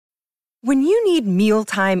When you need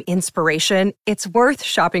mealtime inspiration, it's worth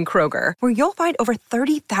shopping Kroger, where you'll find over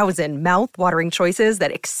 30,000 mouth-watering choices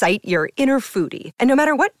that excite your inner foodie. And no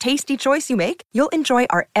matter what tasty choice you make, you'll enjoy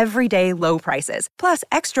our everyday low prices, plus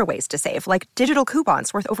extra ways to save, like digital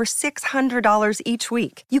coupons worth over $600 each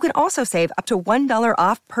week. You can also save up to $1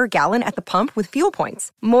 off per gallon at the pump with fuel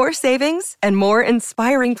points. More savings and more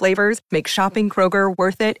inspiring flavors make shopping Kroger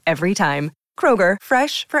worth it every time. Kroger,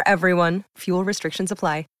 fresh for everyone. Fuel restrictions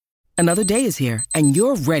apply. Another day is here, and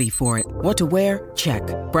you're ready for it. What to wear? Check.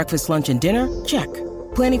 Breakfast, lunch, and dinner? Check.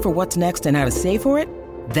 Planning for what's next and how to save for it?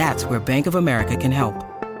 That's where Bank of America can help.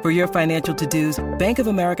 For your financial to-dos, Bank of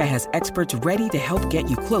America has experts ready to help get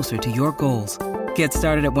you closer to your goals. Get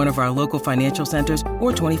started at one of our local financial centers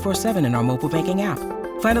or 24/7 in our mobile banking app.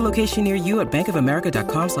 Find a location near you at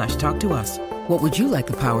bankofamerica.com/talktous. What would you like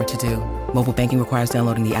the power to do? Mobile banking requires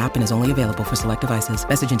downloading the app and is only available for select devices.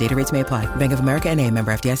 Message and data rates may apply. Bank of America N.A.,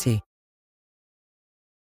 member FDIC.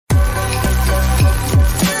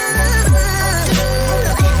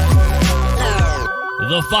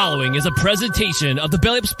 The following is a presentation of the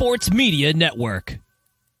Belly Up Sports Media Network.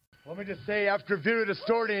 Let me just say, after View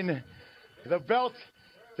distorting the belt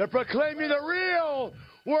to proclaim me the real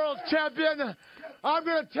world champion, I'm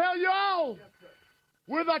going to tell you all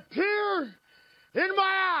with a tear in my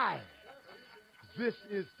eye, this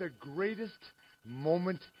is the greatest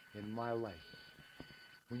moment in my life.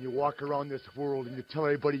 When you walk around this world and you tell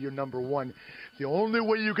everybody you're number one, the only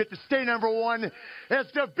way you get to stay number one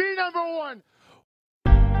is to be number one.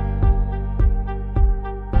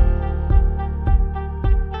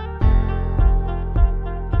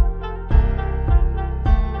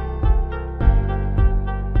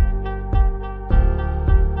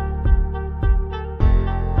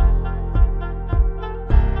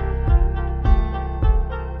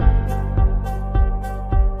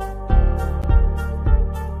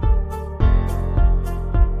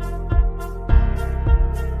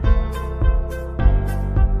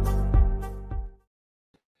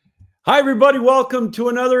 Hi, everybody. Welcome to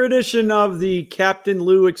another edition of the Captain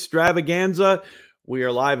Lou Extravaganza. We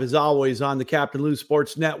are live, as always, on the Captain Lou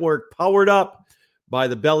Sports Network, powered up by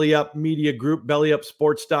the Belly Up Media Group,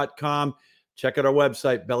 bellyupsports.com. Check out our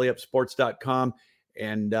website, bellyupsports.com,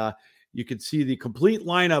 and you can see the complete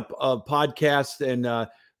lineup of podcasts and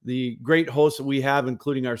the great hosts that we have,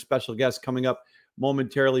 including our special guest coming up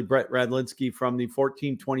momentarily, Brett Radlinsky from the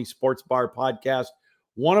 1420 Sports Bar podcast.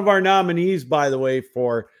 One of our nominees, by the way,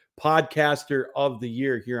 for Podcaster of the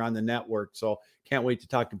Year here on the network. So can't wait to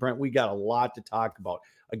talk to Brent. We got a lot to talk about.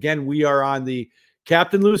 Again, we are on the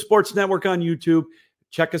Captain Lou Sports Network on YouTube.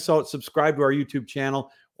 Check us out. Subscribe to our YouTube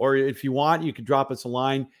channel. Or if you want, you can drop us a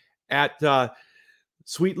line at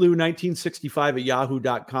sweetlou1965 at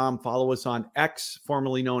yahoo.com. Follow us on X,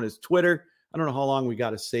 formerly known as Twitter. I don't know how long we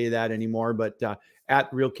got to say that anymore, but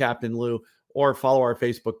at Real Captain Lou. Or follow our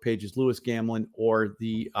Facebook pages, Lewis Gamlin or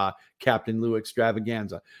the Captain Lou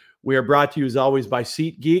Extravaganza. We are brought to you, as always, by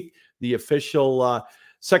SeatGeek, the official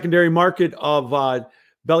secondary market of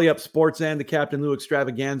Belly Up Sports and the Captain Lou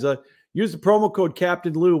Extravaganza. Use the promo code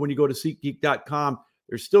Captain Lou when you go to SeatGeek.com.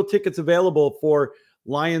 There's still tickets available for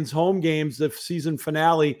Lions home games, the season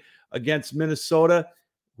finale against Minnesota.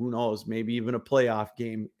 Who knows, maybe even a playoff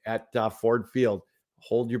game at Ford Field.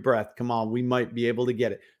 Hold your breath. Come on. We might be able to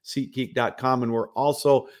get it. SeatGeek.com. And we're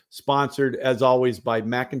also sponsored, as always, by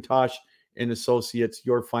McIntosh and Associates,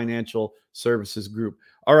 your financial services group.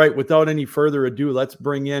 All right. Without any further ado, let's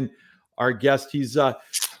bring in our guest. He's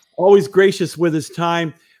always gracious with his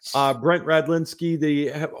time. Brent Radlinsky, the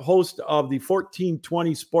host of the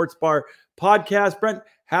 1420 Sports Bar podcast. Brent,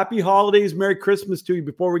 happy holidays. Merry Christmas to you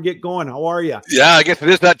before we get going. How are you? Yeah, I guess it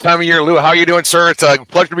is that time of year, Lou. How are you doing, sir? It's a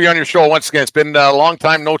pleasure to be on your show once again. It's been a long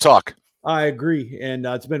time, no talk. I agree. And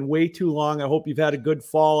it's been way too long. I hope you've had a good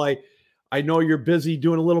fall. I know you're busy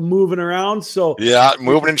doing a little moving around. So yeah,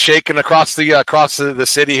 moving and shaking across the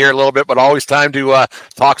city here a little bit, but always time to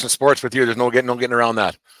talk some sports with you. There's no getting around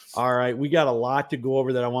that. All right. We got a lot to go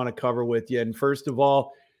over that I want to cover with you. And first of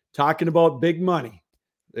all, talking about big money.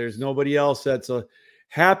 There's nobody else that's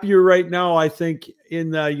happier right now, I think,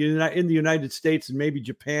 in the United States and maybe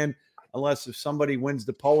Japan, unless if somebody wins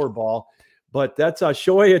the Powerball. But that's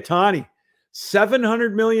Shohei Ohtani,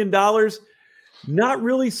 $700 million. Not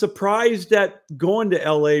really surprised at going to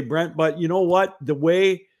L.A., Brent, but you know what? The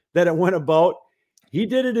way that it went about, he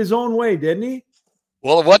did it his own way, didn't he?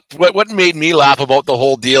 Well, what made me laugh about the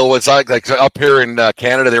whole deal was like up here in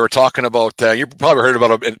Canada, they were talking about, you probably heard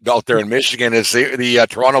about it out there in Michigan, is the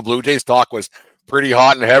Toronto Blue Jays talk was pretty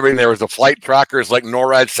hot and heavy. There was a flight trackers like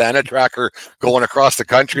NORAD Santa tracker going across the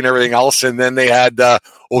country and everything else. And then they had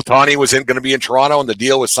Ohtani was going to be in Toronto, and the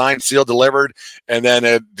deal was signed, sealed, delivered, and then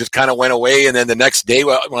it just kind of went away. And then the next day,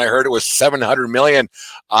 when I heard it was $700 million,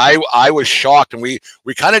 I was shocked, and we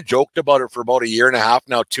kind of joked about it for about a year and a half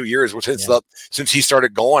now, 2 years since he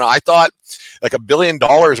started going. I thought like $1 billion.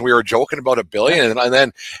 We were joking about $1 billion, and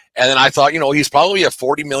then I thought, he's probably a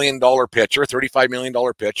 $40 million pitcher, $35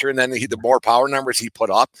 million pitcher, and then the more power numbers he put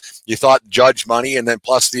up, you thought Judge money, and then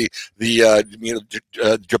plus the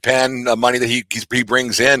Japan money that he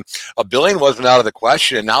brings in, $1 billion wasn't out of the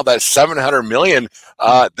question. And now that $700 million,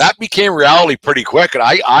 that became reality pretty quick, and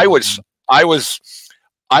I was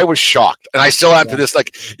shocked, and I still am to this.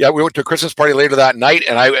 We went to a Christmas party later that night,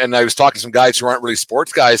 and I was talking to some guys who aren't really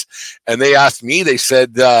sports guys, and they asked me. They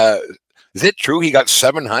said, "Is it true he got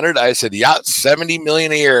 700?" I said, "Yeah, 70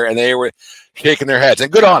 million a year," and they were shaking their heads.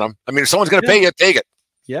 And good on them. I mean, if someone's going to pay you, take it.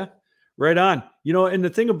 Yeah, right on. And the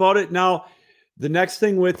thing about it now, the next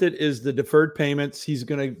thing with it is the deferred payments. He's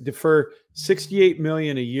going to defer 68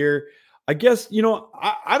 million a year. I guess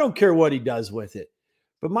I don't care what he does with it.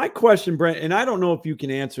 But my question, Brent, and I don't know if you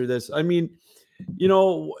can answer this. I mean,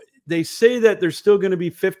 they say that there's still going to be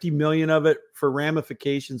 50 million of it for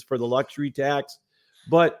ramifications for the luxury tax.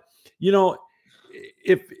 But,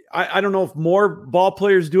 if I don't know if more ball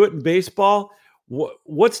players do it in baseball,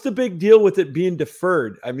 what's the big deal with it being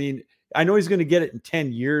deferred? I mean, I know he's going to get it in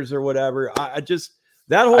 10 years or whatever.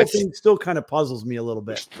 That whole thing still kind of puzzles me a little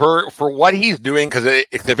bit for what he's doing. Because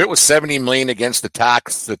if it was 70 million against the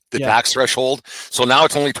tax, tax threshold, so now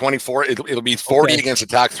it's only 24. It'll be 40 against the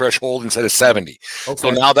tax threshold instead of 70. Okay. So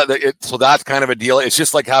now that's kind of a deal. It's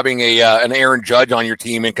just like having an Aaron Judge on your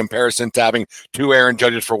team in comparison to having two Aaron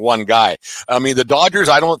Judges for one guy. I mean, the Dodgers,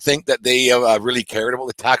 I don't think that they really cared about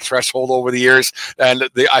the tax threshold over the years, and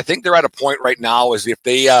I think they're at a point right now as if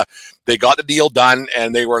they got the deal done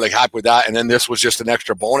and they were happy with that. And then this was just an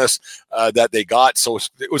extra bonus that they got. So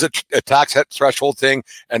it was a tax threshold thing,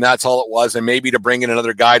 and that's all it was. And maybe to bring in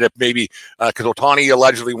another guy to because Ohtani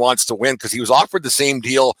allegedly wants to win, because he was offered the same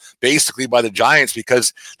deal basically by the Giants,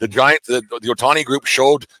 because the Ohtani group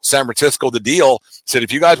showed San Francisco the deal, said,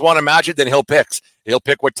 if you guys want to match it, then he'll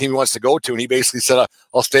pick what team he wants to go to. And he basically said,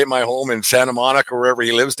 I'll stay at my home in Santa Monica, wherever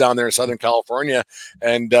he lives down there in Southern California.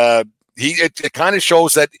 And, it kind of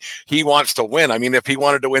shows that he wants to win. I mean, if he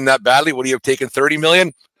wanted to win that badly, would he have taken 30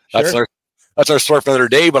 million? Sure. That's our story for another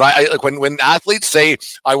day. But I like when athletes say,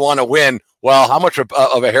 I want to win, well, how much of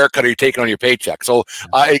a haircut are you taking on your paycheck? So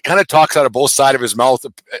it kind of talks out of both sides of his mouth,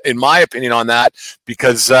 in my opinion, on that,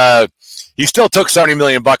 because he still took $70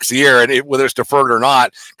 million a year, and whether it's deferred or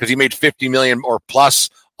not, because he made 50 million or plus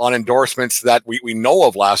on endorsements that we know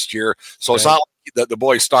of last year. So It's not like the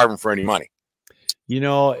boy's starving for any money.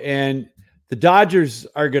 And the Dodgers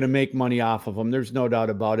are going to make money off of him. There's no doubt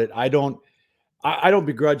about it. I don't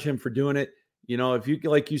begrudge him for doing it. If you,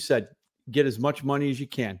 like you said, get as much money as you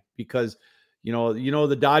can, because,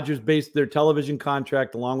 the Dodgers based their television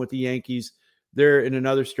contract along with the Yankees. They're in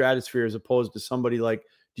another stratosphere as opposed to somebody like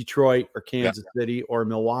Detroit or Kansas City or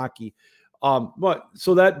Milwaukee. But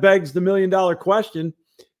so that begs the $1 million question.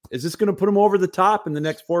 Is this going to put him over the top in the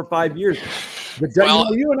next 4 or 5 years? But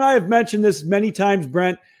you and I have mentioned this many times,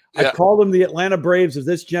 Brent. I call them the Atlanta Braves of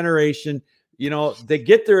this generation. They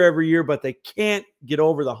get there every year, but they can't get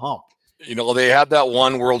over the hump. They had that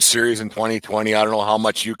one World Series in 2020. I don't know how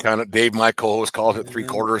much you Dave, my co-host, calls it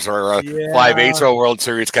 3/4 or 5/8 of a World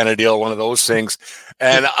Series kind of deal, one of those things.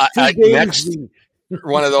 And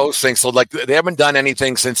one of those things. So they haven't done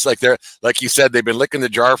anything since they're, like you said, they've been licking the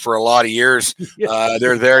jar for a lot of years.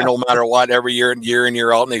 They're there no matter what, every year in,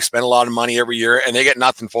 year out, and they spend a lot of money every year, and they get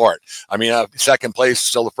nothing for it. I mean, second place is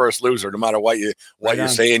still the first loser, no matter what you're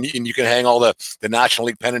saying. And you can hang all the National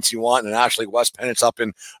League pennants you want and the National League West pennants up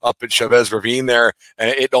in Chavez Ravine there, and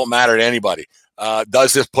it don't matter to anybody.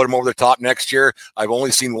 Does this put him over the top next year? I've only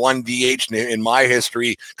seen one DH in my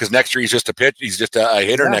history, because next year he's just a pitch. He's just a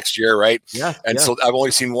hitter next year, right? Yeah. So I've only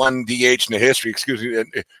seen one DH in the history. Excuse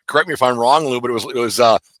me. Correct me if I'm wrong, Lou, but it was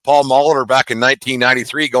Paul Molitor back in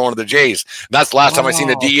 1993 going to the Jays. And that's the last time I've seen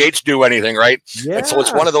a DH do anything, right? Yeah. And so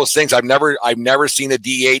it's one of those things. I've never seen a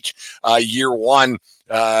DH year one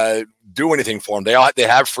do anything for them. They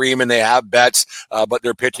have Freeman, they have Betts, but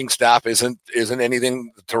their pitching staff isn't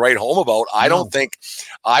anything to write home about. I don't think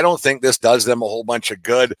this does them a whole bunch of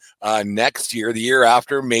good next year, the year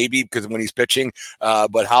after, maybe, because when he's pitching.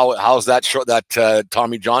 But how's that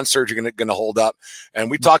Tommy John surgery going to hold up?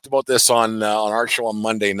 And we talked about this on our show on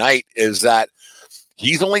Monday night. Is that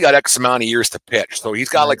he's only got X amount of years to pitch. So he's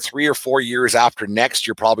got 3 or 4 years after next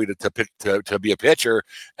year probably to be a pitcher.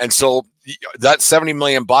 And so that $70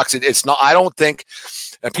 million, it's not, I don't think,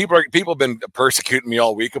 and people have been persecuting me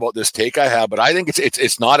all week about this take I have, but I think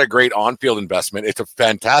it's not a great on-field investment. It's a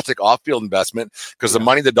fantastic off-field investment because the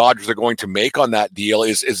money the Dodgers are going to make on that deal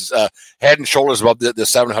is head and shoulders above the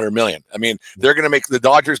 $700 million. I mean, they're going to make, the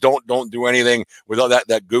Dodgers don't do anything without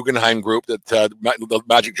that Guggenheim group that the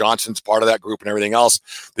Magic Johnson's part of that group and everything else.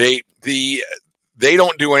 They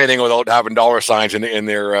don't do anything without having dollar signs in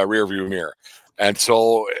their rear view mirror. And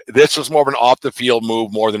so this was more of an off-the-field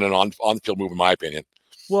move more than an on-the-field move, in my opinion.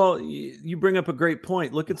 Well, you bring up a great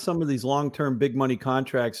point. Look at some of these long-term big money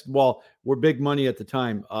contracts. Well, were big money at the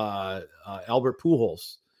time. Albert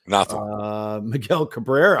Pujols. Nothing. Miguel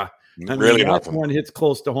Cabrera. Really nothing. One hits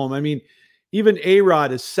close to home. I mean, even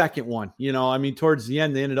A-Rod is second one. I mean, towards the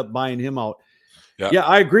end, they ended up buying him out. Yeah,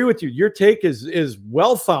 I agree with you. Your take is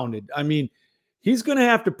well-founded. I mean, he's going to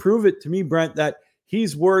have to prove it to me, Brent, that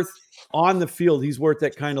he's worth on the field. He's worth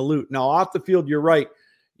that kind of loot. Now, off the field, you're right.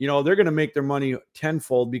 They're going to make their money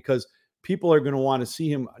tenfold because people are going to want to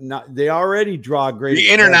see him. They already draw great. The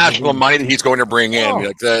international money that he's going to bring in,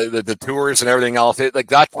 like the tours and everything else.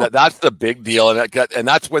 That's the big deal, and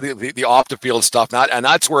that's where the off the field stuff. And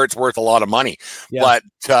that's where it's worth a lot of money. Yeah.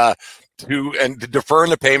 But to deferring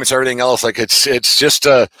the payments, everything else, like it's just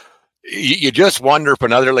you just wonder if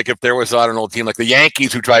there was, I don't know, a team like the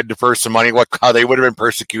Yankees who tried to defer some money, how they would have been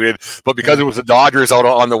persecuted. But because it was the Dodgers out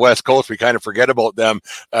on the West Coast, we kind of forget about them.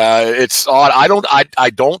 It's odd. I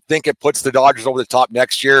don't think it puts the Dodgers over the top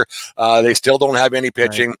next year. They still don't have any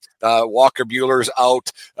pitching. Right. Walker Buehler's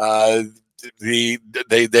out. They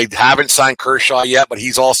haven't signed Kershaw yet, but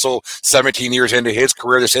he's also 17 years into his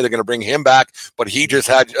career. They say they're going to bring him back, but he just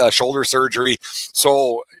had shoulder surgery.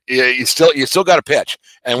 So you still got to pitch.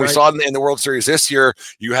 And we saw in the World Series this year,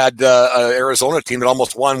 you had an Arizona team that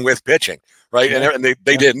almost won with pitching, right? Yeah. And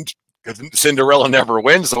they didn't, because Cinderella never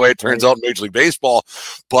wins the way it turns out in Major League Baseball.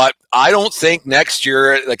 But I don't think next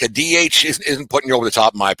year, like a DH isn't putting you over the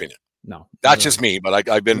top, in my opinion. No. That's just me, but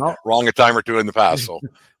I've been wrong a time or two in the past, so.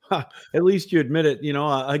 At least you admit it.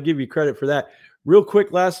 I give you credit for that. Real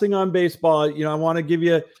quick, last thing on baseball. I want to give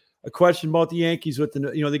you a question about the Yankees with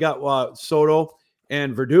they got Soto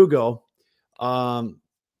and Verdugo.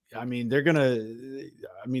 I mean, they're gonna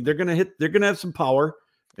have some power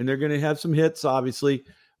and they're gonna have some hits, obviously.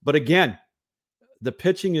 But again, the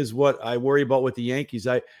pitching is what I worry about with the Yankees.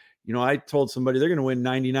 I told somebody they're gonna win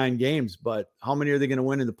 99 games, but how many are they gonna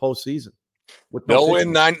win in the postseason? They'll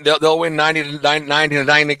win 90 to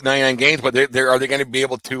 99 games, but are they going to be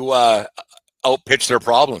able to outpitch their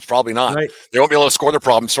problems? Probably not. Right. They won't be able to score their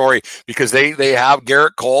problems. Sorry, because they have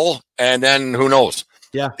Garrett Cole, and then who knows?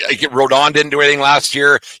 Yeah, Rodon didn't do anything last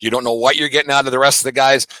year. You don't know what you're getting out of the rest of the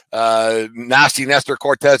guys. Nasty Nestor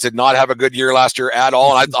Cortez did not have a good year last year at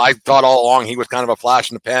all, and I thought all along he was kind of a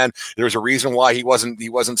flash in the pan. There was a reason why he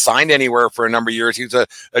wasn't signed anywhere for a number of years. He was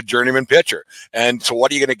a journeyman pitcher, and so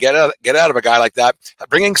what are you going to get out of a guy like that?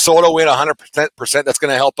 Bringing Soto in 100%, that's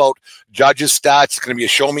going to help out Judge's stats. It's going to be a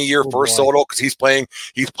show me year for Soto because he's playing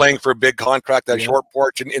for a big contract. That short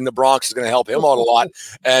porch in the Bronx is going to help him out a lot,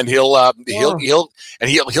 and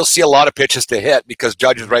he'll see a lot of pitches to hit because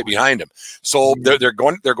Judge is right behind him. So they're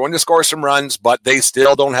going to score some runs, but they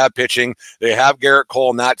still don't have pitching. They have Garrett Cole,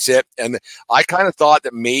 and that's it. And I kind of thought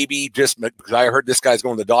that maybe just because I heard this guy's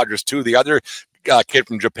going to the Dodgers too. The other kid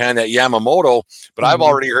from Japan, that Yamamoto, but I've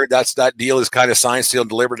already heard that deal is kind of signed, sealed, and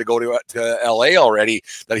delivered to go to LA already.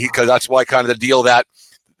 Because that's why kind of the deal that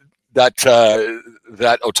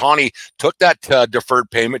Ohtani took that deferred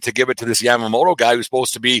payment to give it to this Yamamoto guy who's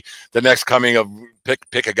supposed to be the next coming of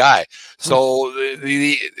pick a guy. So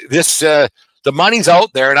the money's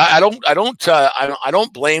out there, and I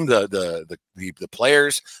don't blame the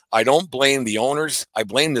players. I don't blame the owners. I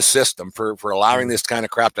blame the system for allowing this kind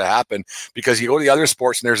of crap to happen, because you go to the other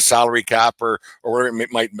sports and there's a salary cap or whatever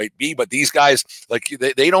it might be. But these guys, like,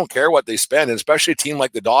 they don't care what they spend, and especially a team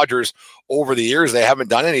like the Dodgers over the years, they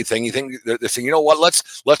haven't done anything. You think they're saying, you know what,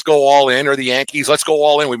 let's go all in, or the Yankees, let's go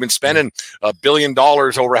all in. We've been spending $1 billion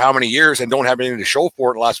over how many years and don't have anything to show for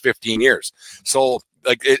it in the last 15 years. So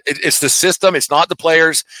like it's the system, it's not the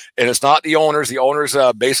players, and it's not the owners. The owners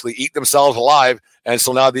basically eat themselves alive, and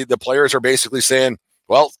so now the players are basically saying,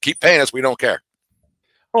 well, keep paying us, we don't care.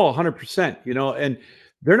 Oh, 100%, and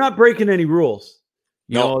they're not breaking any rules.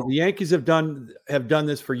 You know, the Yankees have done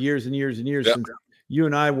this for years and years and years. Yep. Since you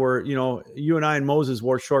and I and Moses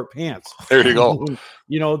wore short pants. There you go.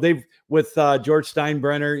 They've with George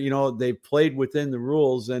Steinbrenner, they've played within the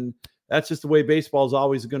rules, and that's just the way baseball is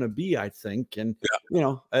always going to be, I think. And,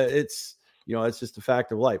 it's just a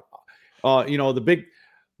fact of life. The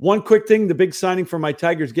big signing for my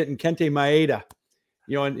Tigers, getting Kente Maeda.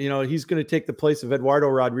 he's going to take the place of Eduardo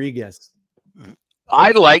Rodriguez.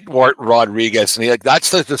 I like Rodriguez, and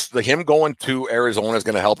that's the him going to Arizona is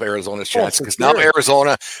going to help Arizona's chance because now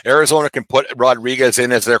Arizona can put Rodriguez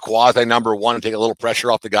in as their quasi number one and take a little pressure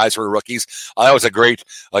off the guys who are rookies. That was a great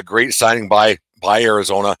signing by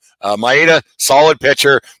Arizona. Maeda, solid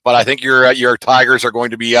pitcher, but I think your Tigers are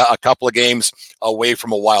going to be a couple of games away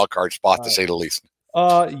from a wild card spot, to say the least.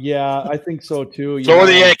 Yeah, I think so too. So are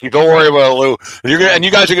the Yankees. Don't worry about it, Lou. And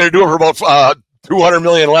you guys are going to do it for about $200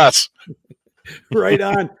 million less. Right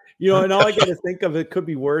on. And all I got to think of, it could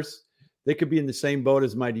be worse. They could be in the same boat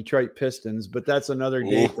as my Detroit Pistons, but that's another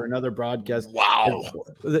day for another broadcast. Wow.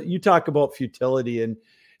 You talk about futility, and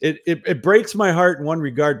it breaks my heart in one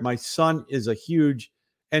regard. My son is a huge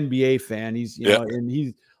NBA fan. He's, and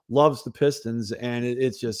he loves the Pistons, and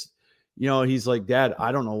it's just, he's like, Dad,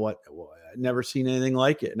 I don't know I've never seen anything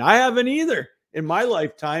like it. And I haven't either in my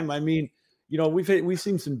lifetime. I mean, we've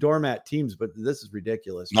seen some doormat teams, but this is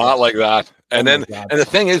ridiculous. Not like that. And and the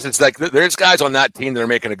thing is, it's like there's guys on that team that are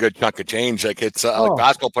making a good chunk of change. Like it's like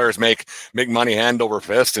basketball players make money hand over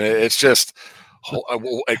fist, and it's just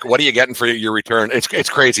like, what are you getting for your return? It's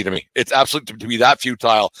crazy to me. It's absolutely to be that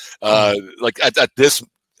futile. Like at this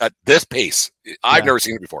pace, I've never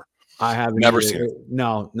seen it before. I haven't never seen it.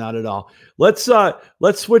 No, not at all. Let's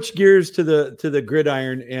switch gears to the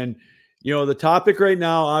gridiron. And the topic right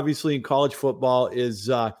now, obviously in college football,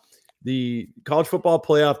 is the college football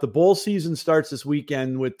playoff. The bowl season starts this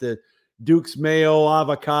weekend with the Duke's Mayo,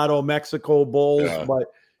 Avocado, Mexico Bowls. Yeah. But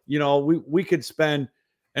we could spend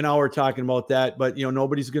an hour talking about that. But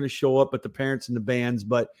nobody's going to show up but the parents and the bands.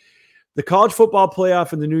 But the college football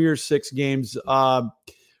playoff and the New Year's Six games.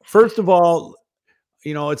 First of all,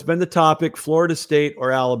 it's been the topic: Florida State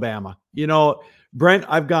or Alabama. Brent,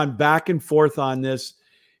 I've gone back and forth on this.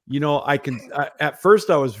 At first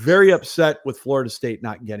I was very upset with Florida State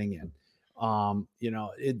not getting in.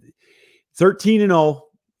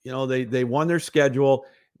 13-0, they won their schedule.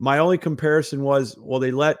 My only comparison was, they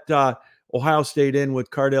let Ohio State in with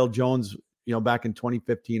Cardale Jones, back in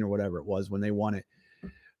 2015 or whatever it was when they won it.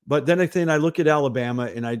 But then I look at Alabama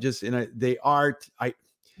and they are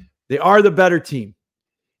the better team.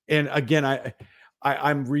 And again,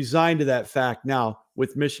 I'm resigned to that fact now,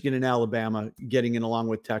 with Michigan and Alabama getting in along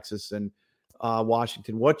with Texas and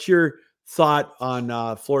Washington. What's your thought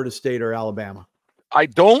on Florida State or Alabama? I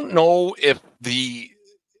don't know if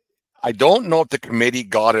the committee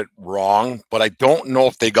got it wrong, but I don't know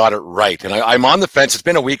if they got it right. And I'm on the fence. It's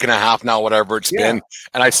been a week and a half now, whatever it's been.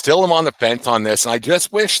 And I still am on the fence on this. And I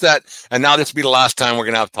just wish that, and now this will be the last time we're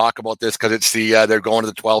going to have to talk about this, because it's they're going to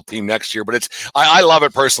the 12 team next year. But I love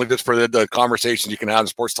it personally, just for the conversations you can have, the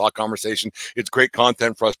sports talk conversation. It's great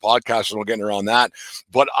content for us podcasters, and we're getting around that.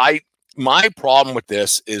 But my problem with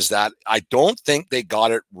this is that I don't think they got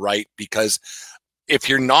it right, because if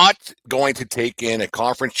you're not going to take in a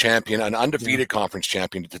conference champion, an undefeated conference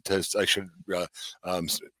champion, I should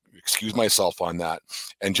excuse myself on that,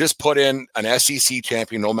 and just put in an SEC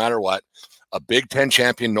champion no matter what, a Big Ten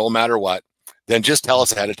champion no matter what, then just tell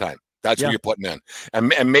us ahead of time. That's what you're putting in,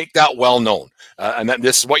 and make that well known. And that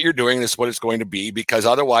this is what you're doing. This is what it's going to be, because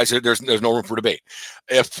otherwise there's no room for debate.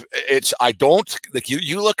 If it's, I don't like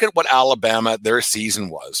you look at what Alabama, their season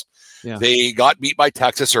was. Yeah. They got beat by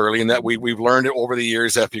Texas early, and that we've learned it over the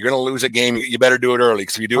years that if you're going to lose a game, you better do it early,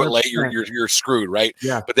 because if you do it late, you're screwed, right?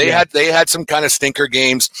 Yeah. But they had some kind of stinker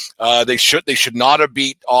games. They should not have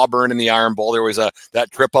beat Auburn in the Iron Bowl. There was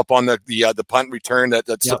that trip up on the punt return that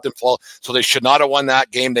slipped and fall. So they should not have won that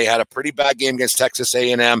game. They had a pretty bad game against Texas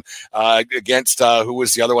A&M, against who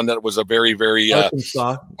was the other one that was a very, very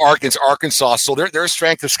Arkansas. So their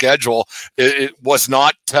strength of schedule it was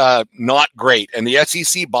not great, and the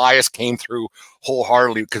SEC bias came through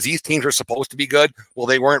wholeheartedly, because these teams are supposed to be good. Well,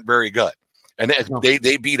 they weren't very good, and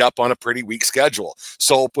they beat up on a pretty weak schedule.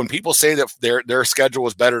 So when people say that their schedule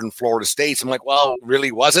was better than Florida State's, I'm like, well,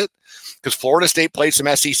 really, was it? Because Florida State played some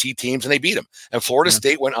SEC teams and they beat them, and Florida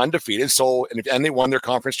State went undefeated. So and they won their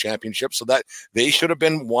conference championship, so that they should have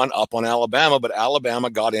been one up on Alabama, but Alabama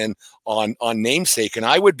got in on namesake, and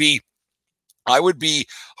I would be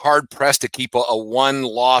hard pressed to keep a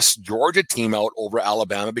one-loss Georgia team out over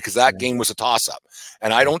Alabama, because that game was a toss-up,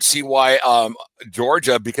 and I don't see why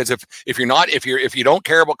Georgia. Because if you don't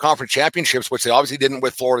care about conference championships, which they obviously didn't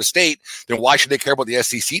with Florida State, then why should they care about the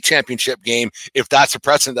SEC championship game if that's the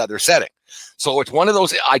precedent that they're setting? So it's one of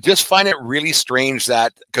those. I just find it really strange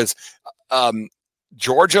that, because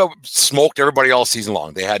Georgia smoked everybody all season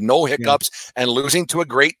long. They had no hiccups, and losing to a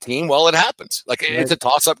great team, well, it happens. Like it's a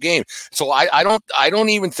toss-up game. So I don't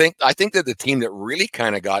even think. I think that the team that really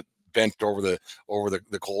kind of got bent over the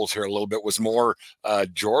coals here a little bit was more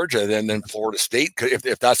Georgia than Florida State,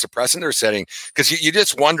 if that's the precedent they're setting. Because you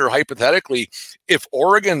just wonder, hypothetically, if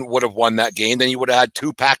Oregon would have won that game, then you would have had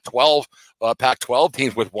two Pac-12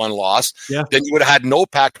 teams with one loss. Yeah. Then you would have had no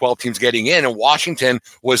Pac-12 teams getting in, and Washington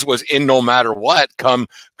was in no matter what come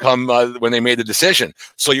when they made the decision.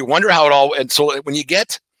 So you wonder how it all. And so when you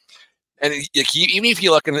get. And even if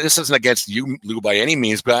you look, and this isn't against you, Lou, by any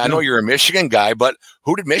means, but I know you're a Michigan guy, but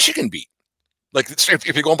who did Michigan beat? Like, if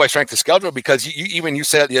you're going by strength of schedule, because you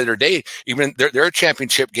said the other day, even their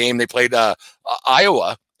championship game, they played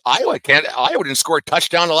Iowa. Iowa didn't score a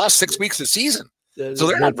touchdown the last 6 weeks of the season. So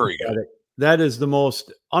they're not very good. That is the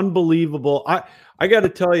most unbelievable. I got to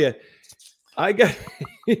tell you,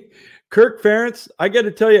 Kirk Ferentz, I got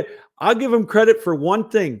to tell you, I'll give him credit for one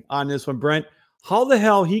thing on this one, Brent. How the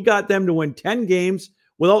hell he got them to win 10 games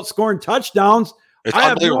without scoring touchdowns? I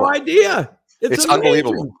have no idea. It's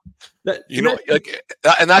unbelievable.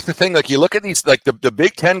 And that's the thing. Like, you look at these, like the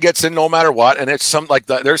Big Ten gets in no matter what, and it's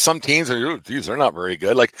there's some teams that they're not very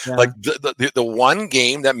good. Like the one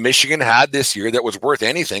game that Michigan had this year that was worth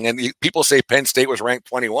anything, and people say Penn State was ranked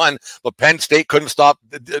 21, but Penn State couldn't stop.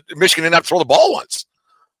 Michigan didn't have to throw the ball once.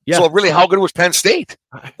 Yeah. So really, how good was Penn State?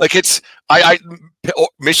 Like,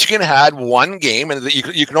 Michigan had one game, and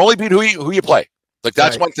you can only beat who you play. Like,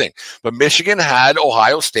 that's one thing. But Michigan had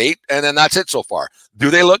Ohio State, and then that's it so far. Do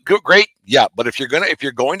they look good? Great, yeah. But if you're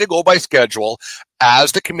going to go by schedule,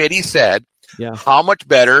 as the committee said, how much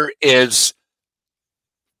better is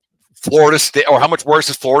Florida State, or how much worse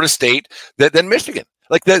is Florida State than Michigan?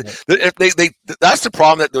 Like, that's the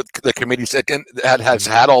problem that the committee said has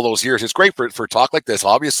had all those years. It's great for talk like this,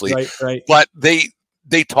 obviously, right. But they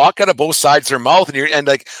talk out of both sides of their mouth, and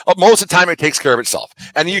most of the time it takes care of itself.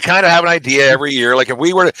 And you kind of have an idea every year. Like,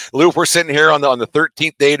 if we're sitting here on the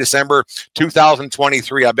 13th day of December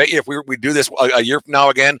 2023, I bet you if we do this a year from now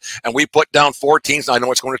again, and we put down 4 teams, I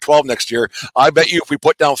know it's going to 12 next year. I bet you if we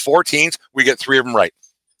put down 4 teams, we get 3 of them right,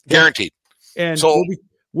 guaranteed. And so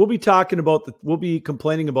we'll be complaining about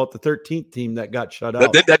the 13th team that got shut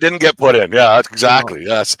out. That didn't get put in. Yeah, that's exactly.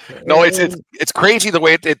 Yes. No, it's crazy the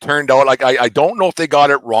way it turned out. Like, I don't know if they got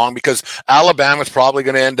it wrong, because Alabama's probably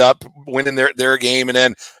going to end up winning their game,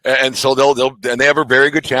 and so they have a very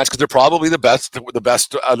good chance, because they're probably the best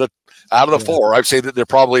out of the 4. I'd say that they're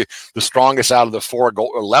probably the strongest out of the 4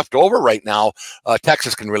 left over right now.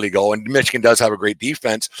 Texas can really go, and Michigan does have a great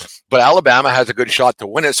defense, but Alabama has a good shot to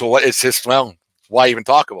win it. So it's just, why even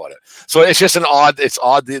talk about it? So it's just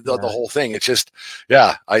the whole thing. It's just,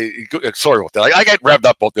 sorry about that. I get revved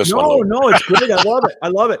up about this one. No, it's great. I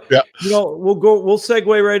love it. Yeah. We'll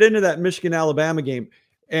segue right into that Michigan Alabama game.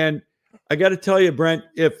 And I got to tell you, Brent,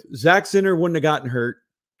 if Zach Zinner wouldn't have gotten hurt,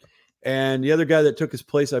 and the other guy that took his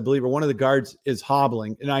place, I believe, or one of the guards, is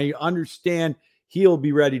hobbling, and I understand he'll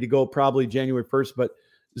be ready to go probably January 1st, but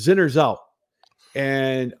Zinner's out.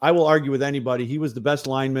 And I will argue with anybody, he was the best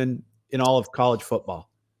lineman in all of college football,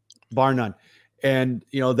 bar none. And,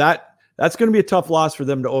 that's going to be a tough loss for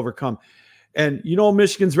them to overcome. And,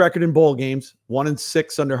 Michigan's record in bowl games,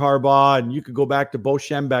 1-6 under Harbaugh. And you could go back to Bo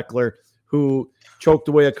Schembechler, who choked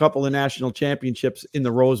away a couple of national championships in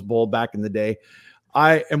the Rose Bowl back in the day.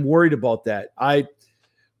 I am worried about that. I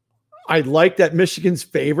like that Michigan's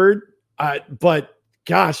favored, but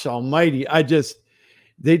gosh almighty, Alabama's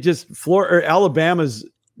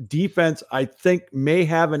defense, I think, may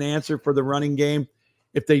have an answer for the running game.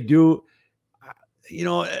 If they do,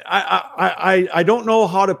 I don't know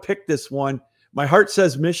how to pick this one. My heart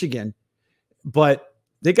says Michigan, but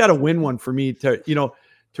they got to win one for me to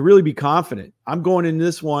really be confident. I'm going in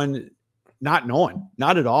this one not knowing,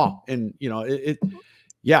 not at all. And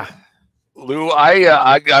yeah. Lou,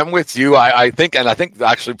 I'm with you. I think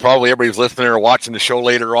actually probably everybody's listening or watching the show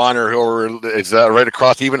later on, or is right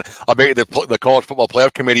across. Even I bet the college football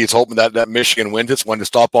playoff committee is hoping that Michigan wins this one to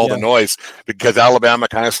stop all the noise, because Alabama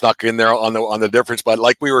kind of snuck in there on the difference. But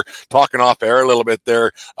like we were talking off air a little bit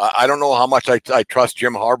there, I don't know how much I trust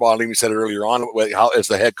Jim Harbaugh. I even said it earlier on, how as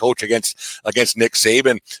the head coach against Nick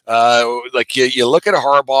Saban. Like you look at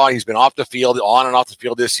Harbaugh, he's been off the field, on and off the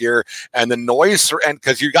field this year, and the noise, and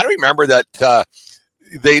because you got to remember that.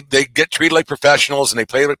 They get treated like professionals, and they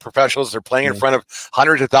play like professionals. They're playing in front of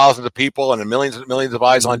hundreds of thousands of people and millions of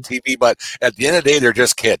eyes on TV. But at the end of the day, they're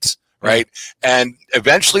just kids, right? And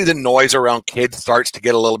eventually the noise around kids starts to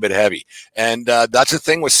get a little bit heavy. And that's the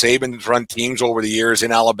thing with Saban's run teams over the years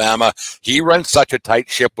in Alabama. He runs such a tight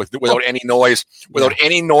ship without any noise,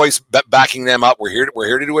 backing them up. We're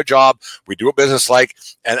here to do a job. We do a business like,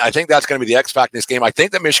 and I think that's going to be the X factor in this game. I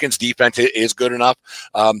think that Michigan's defense is good enough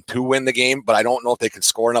to win the game, but I don't know if they can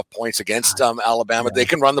score enough points against Alabama. They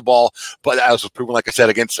can run the ball, but as was proven, like I said,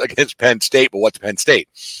 against Penn State. But what's Penn State?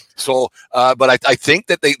 So, but I think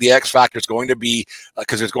that the X factor is going to be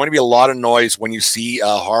because there's going to be a lot of noise when you see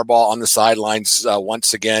Harbaugh on the sidelines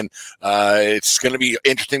once again. It's going to be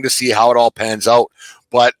interesting to see how it all pans out.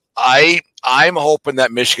 But I'm hoping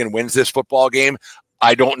that Michigan wins this football game.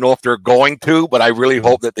 I don't know if they're going to, but I really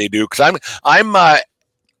hope that they do because I'm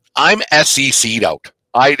SEC'd out.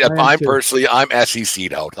 I'm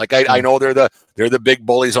SEC'd out. Like I know they're the big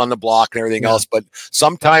bullies on the block and everything else, but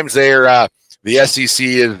sometimes they're the SEC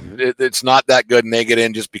it's not that good, and they get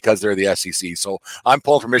in just because they're the SEC. So I'm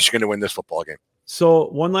pulling for Michigan to win this football game. So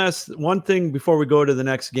one thing before we go to the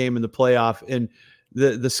next game in the playoff and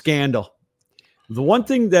the scandal. The one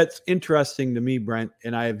thing that's interesting to me, Brent,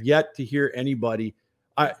 and I have yet to hear anybody,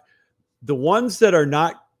 the ones that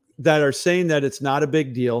are saying that it's not a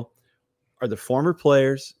big deal are the former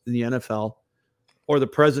players in the NFL or the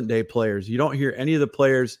present day players. You don't hear any of the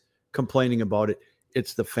players complaining about it.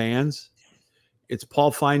 It's the fans. It's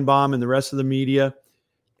Paul Feinbaum and the rest of the media,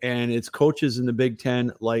 and it's coaches in the Big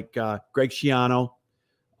Ten like Greg Schiano,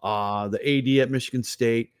 the AD at Michigan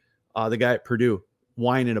State, the guy at Purdue,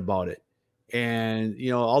 whining about it. And,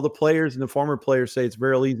 all the players and the former players say it's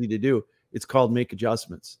very easy to do. It's called make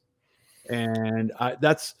adjustments. And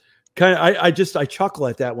that's kind of, I chuckle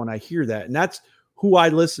at that when I hear that. And that's who I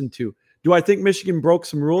listen to. Do I think Michigan broke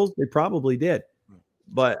some rules? They probably did.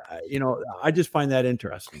 But, I just find that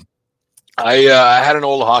interesting. I had an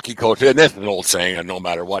old hockey coach, and this is an old saying, and no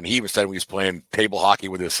matter what, he even said when he was playing table hockey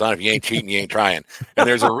with his son, if you ain't cheating, you ain't trying. And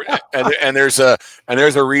there's a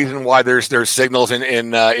reason why there's signals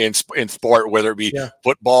in sport, whether it be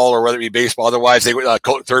football or whether it be baseball. Otherwise,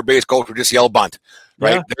 third base coach would just yell bunt.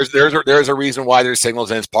 Right. Yeah. There's a reason why there's signals,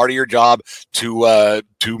 and it's part of your job to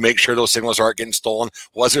make sure those signals aren't getting stolen.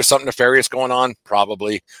 Was there something nefarious going on?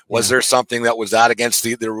 Probably. Was there something that was against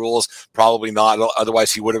the rules? Probably not.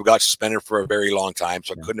 Otherwise, he would have got suspended for a very long time.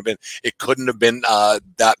 So it couldn't have been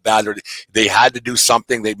that bad. They had to do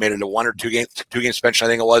something. They made it a 1 or 2 game suspension, I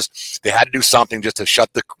think it was. They had to do something just to shut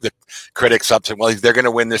the critics up. Saying, well, they're going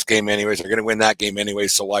to win this game anyways. They're going to win that game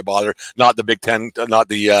anyways. So why bother? Not the Big Ten.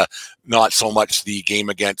 Not so much the game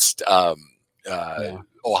against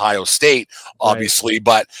Ohio State, obviously,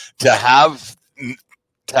 but to have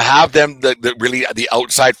them the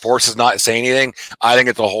outside forces not say anything, I think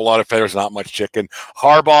it's a whole lot of feathers, not much chicken.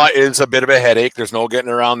 Harbaugh is a bit of a headache. There's no getting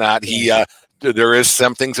around that. There is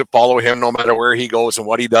some things that follow him no matter where he goes and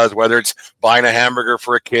what he does, whether it's buying a hamburger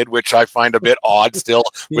for a kid, which I find a bit odd still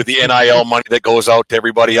with the NIL money that goes out to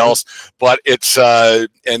everybody else. But it's and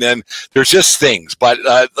then there's just things. But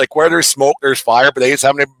like where there's smoke, there's fire. But they just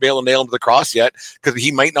haven't been able to nail him to the cross yet because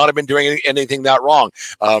he might not have been doing anything that wrong.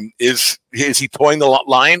 Is he towing the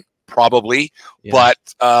line? Probably. Yeah. But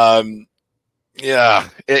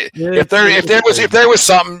if there was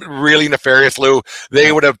something really nefarious, Lou,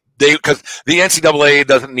 they would have. Because the NCAA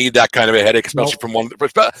doesn't need that kind of a headache, especially from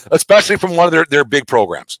one of their big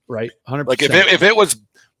programs. Right, 100%. Like if it was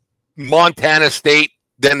Montana State,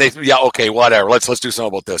 then okay, whatever. Let's do something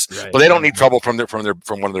about this. Right. But they don't need trouble from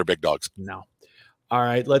one of their big dogs. No. All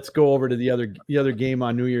right, let's go over to the other game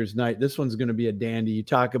on New Year's night. This one's going to be a dandy. You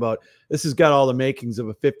talk about this has got all the makings of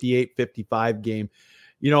a 58-55 game.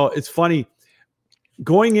 It's funny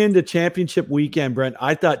going into championship weekend, Brent.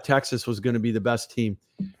 I thought Texas was going to be the best team.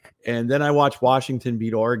 And then I watched Washington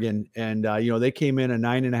beat Oregon, and they came in a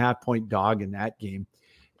 9.5-point dog in that game.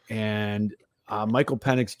 And Michael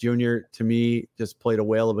Penix Jr. to me just played a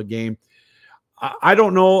whale of a game. I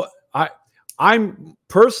don't know. I'm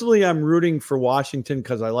rooting for Washington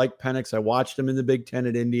because I like Penix. I watched him in the Big Ten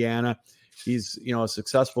at Indiana. He's a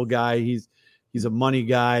successful guy. He's a money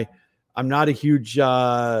guy. I'm not a huge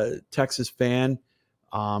Texas fan,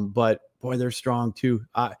 but boy, they're strong too.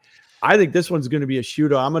 I think this one's going to be a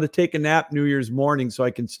shootout. I'm going to take a nap New Year's morning so I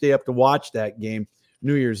can stay up to watch that game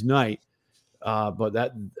New Year's night. But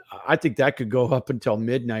I think that could go up until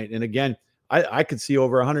midnight. And again, I could see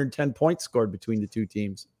over 110 points scored between the two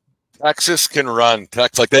teams. Texas can run.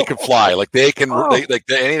 They can fly.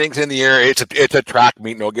 Anything's in the air. It's a track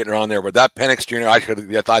meet. No getting around there. But that Penix Jr.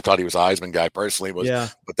 I thought he was a Heisman guy personally.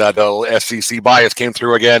 But that SEC bias came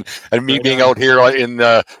through again. And me being out here in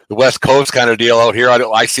the West Coast kind of deal out here,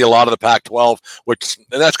 I see a lot of the Pac-12,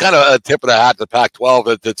 and that's kind of a tip of the hat to the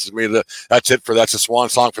Pac-12. That's a swan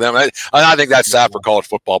song for them. I think that's sad for college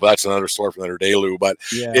football, but that's another story for another day, Lou. But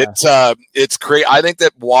it's crazy. I think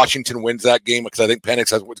that Washington wins that game because I think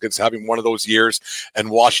Penix is having one of those years, and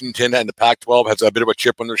Washington and the Pac-12 has a bit of a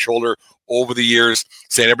chip on their shoulder over the years,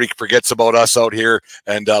 saying everybody forgets about us out here,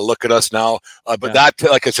 and look at us now. That,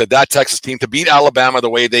 like I said, that Texas team to beat Alabama the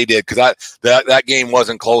way they did, because that game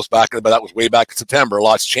wasn't close back, but that was way back in September. A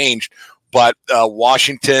lot's changed, but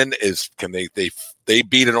Washington they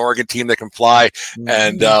beat an Oregon team that can fly,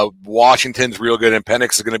 and Washington's real good, and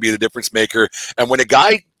Penix is going to be the difference maker. And when a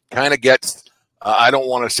guy kind of gets I don't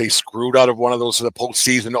want to say screwed out of one of those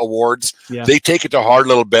postseason awards. Yeah. They take it to heart a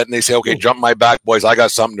little bit, and they say, okay, jump my back, boys. I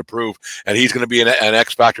got something to prove. And he's going to be an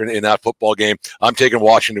X factor in that football game. I'm taking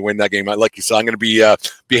Washington to win that game. Like you said, I'm going to be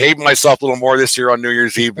behaving myself a little more this year on New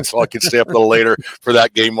Year's Eve, so I can stay up a little later for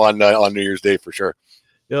that game on New Year's Day for sure.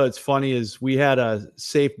 You know, it's funny is we had a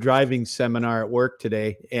safe driving seminar at work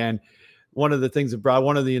today, and one of the things that brought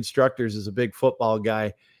one of the instructors is a big football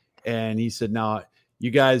guy, and he said, "Now, you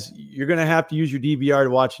guys, you're going to have to use your DVR to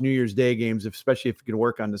watch New Year's Day games, especially if you can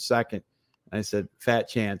work on the second." And I said, "Fat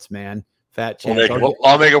chance, man. Fat chance.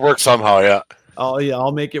 I'll make it work somehow, yeah." Oh, yeah,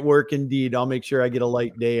 I'll make it work indeed. I'll make sure I get a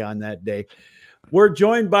light day on that day. We're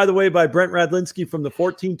joined, by the way, by Brent Radlinski from the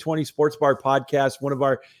 1420 Sports Bar podcast, one of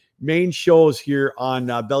our main shows here on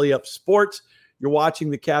Belly Up Sports. You're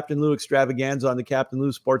watching the Captain Lou Extravaganza on the Captain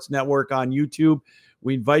Lou Sports Network on YouTube.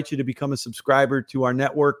 We invite you to become a subscriber to our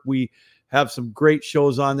network. We have some great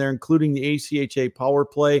shows on there, including the ACHA Power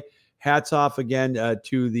Play. Hats off again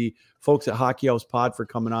to the folks at Hockey House Pod for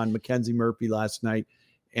coming on. Mackenzie Murphy last night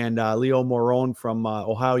and Leo Morone from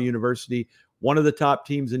Ohio University, one of the top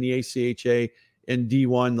teams in the ACHA in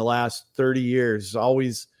D1 the last 30 years,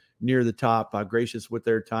 always near the top, gracious with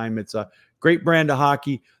their time. It's a great brand of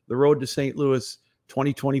hockey. The Road to St. Louis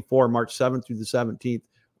 2024, March 7th through the 17th,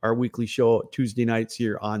 our weekly show Tuesday nights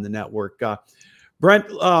here on the network.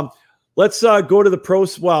 Brent, let's go to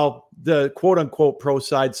the quote-unquote pro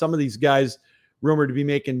side. Some of these guys rumored to be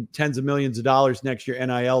making tens of millions of dollars next year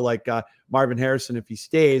NIL, like Marvin Harrison if he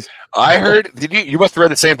stays. I heard, you must have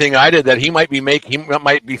read the same thing I did, that he might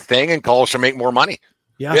be staying in college to make more money.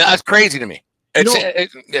 Yeah, that's crazy to me.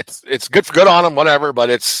 It's good on him, whatever, but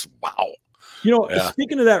it's wow.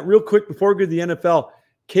 Speaking of that real quick before we go to the NFL,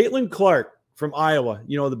 Caitlin Clark from Iowa,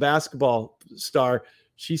 the basketball star,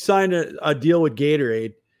 she signed a deal with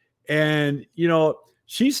Gatorade, and,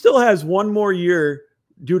 she still has one more year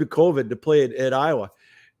due to COVID to play at Iowa.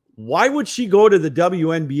 Why would she go to the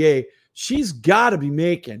WNBA? She's got to be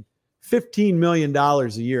making $15 million a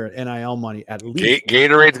year in NIL money at least.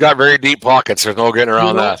 Gatorade's got very deep pockets. There's no getting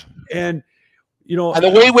around that. And, and the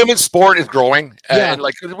way women's sport is growing, and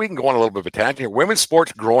like we can go on a little bit of a tangent here. Women's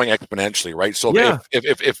sport's growing exponentially, right? So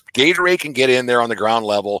if Gatorade can get in there on the ground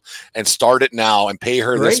level and start it now and pay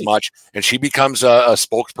her this much, and she becomes a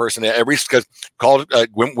spokesperson because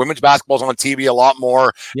women's basketball's on TV a lot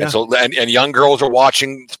more, and so and young girls are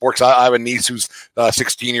watching sports. I have a niece who's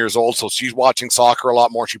 16 years old, so she's watching soccer a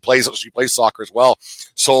lot more. She plays soccer as well.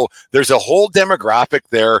 So there's a whole demographic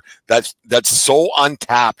there that's so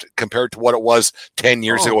untapped compared to what it was 10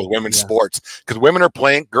 years ago with women's sports, because women are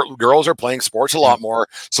playing, girls are playing sports a lot more.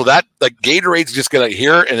 So that like Gatorade's just going to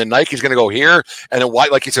here, and then Nike's going to go here. And then why,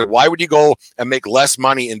 like you said, why would you go and make less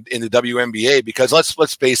money in the WNBA? Because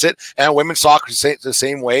let's face it, and women's soccer is the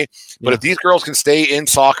same way. But if these girls can stay in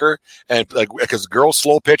soccer, and because girls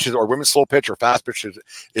slow pitches or women's slow pitch or fast pitches,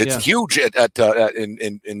 it's huge in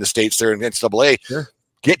the States there in NCAA. Sure.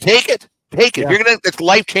 Take it. Yeah. It's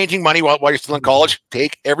life-changing money while you're still in college.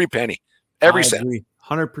 Take every penny. Every cent.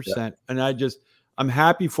 100%. And I'm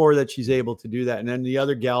happy for her that she's able to do that. And then the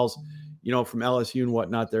other gals, from LSU and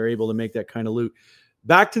whatnot, they're able to make that kind of loot.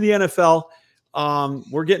 Back to the NFL.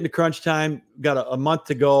 We're getting to crunch time. Got a month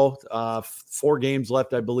to go. 4 games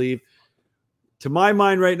left, I believe. To my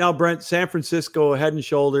mind right now, Brent, San Francisco head and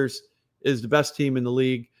shoulders is the best team in the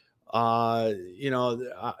league.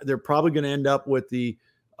 They're probably going to end up with the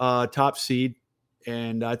top seed.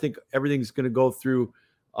 And I think everything's going to go through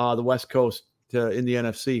the West Coast in the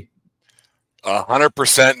NFC.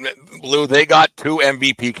 100%, Lou. They got 2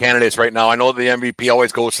 MVP candidates right now. I know the MVP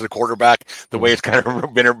always goes to the quarterback, the way it's kind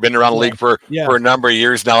of been around the league for a number of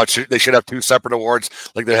years now. They should have 2 separate awards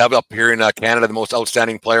like they have up here in Canada, the most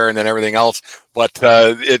outstanding player and then everything else. But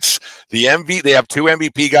it's the MVP. They have 2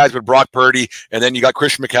 MVP guys with Brock Purdy, and then you got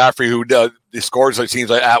Christian McCaffrey, who scores, it seems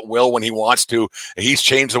like, at will when he wants to. And he's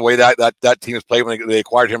changed the way that team has played when they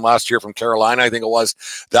acquired him last year from Carolina, I think it was.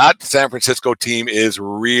 That San Francisco team is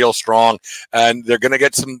real strong, and they're going to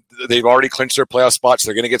get some. They've already clinched their playoff spots.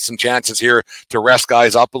 They're going to get some chances here to rest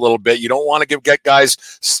guys up a little bit. You don't want to get guys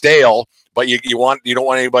stale, but you don't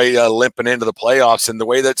want anybody limping into the playoffs. And the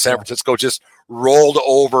way that San Francisco just rolled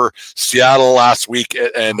over Seattle last week,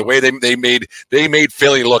 and the way they made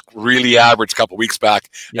Philly look really average a couple weeks back.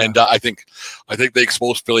 Yeah. And I think they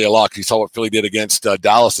exposed Philly a lot, because you saw what Philly did against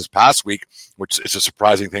Dallas this past week, which is a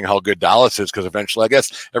surprising thing how good Dallas is, because eventually, I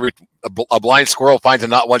guess, a blind squirrel finds a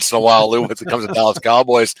nut once in a while, Lou, when it comes to Dallas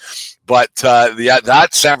Cowboys. But that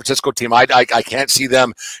San Francisco team, I can't see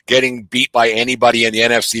them getting beat by anybody in the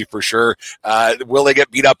NFC for sure. Will they get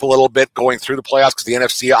beat up a little bit going through the playoffs? Because the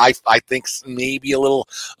NFC, I think, maybe a little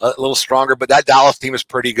stronger. But that Dallas team is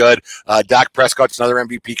pretty good. Dak Prescott's another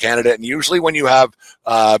MVP candidate. And usually when you have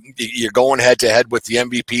you're going head to head with the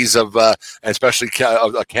MVPs of especially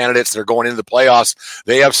candidates that are going into the playoffs,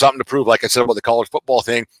 they have something to prove. Like I said about the college football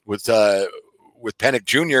thing with Pennick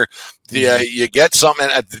Jr., you get something.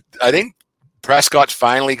 I think Prescott's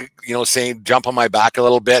finally, saying, jump on my back a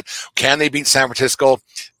little bit. Can they beat San Francisco?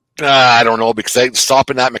 I don't know, because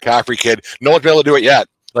stopping that McCaffrey kid, no one's been able to do it yet.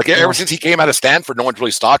 Like, ever since he came out of Stanford, no one's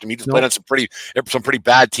really stopped him. He just played on some pretty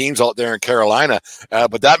bad teams out there in Carolina.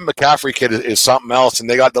 But that McCaffrey kid is something else, and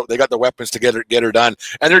they got the weapons to get her done.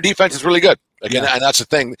 And their defense is really good. Again, and that's the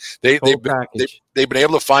thing. They've been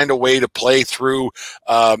able to find a way to play through.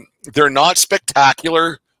 They're not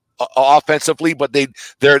spectacular offensively, but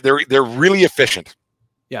they're really efficient.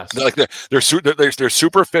 Yes, they're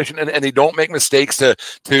super efficient, and they don't make mistakes to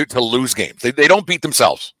lose games. They don't beat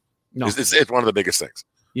themselves. No, it's one of the biggest things.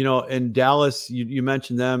 In Dallas, you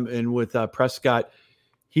mentioned them, and with Prescott,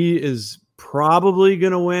 he is probably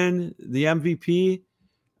going to win the MVP.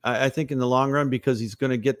 I think in the long run, because he's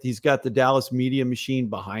got the Dallas media machine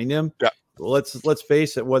behind him. Yeah. Let's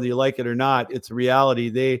face it, whether you like it or not, it's a reality.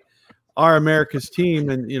 They are America's team,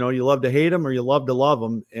 and you love to hate them or you love to love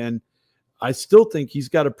them. And I still think he's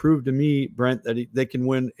got to prove to me, Brent, that they can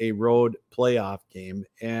win a road playoff game,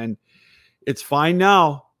 and it's fine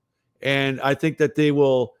now. And I think that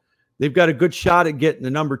they've got a good shot at getting the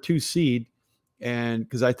number 2 seed. And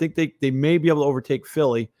because I think they may be able to overtake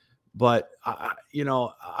Philly, but I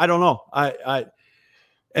don't know.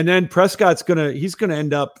 And then Prescott's he's going to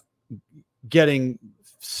end up getting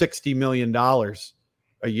 $60 million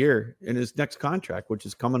a year in his next contract, which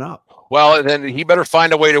is coming up. Well, then he better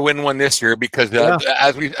find a way to win one this year, because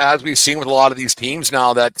as we've seen with a lot of these teams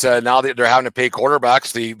now that they're having to pay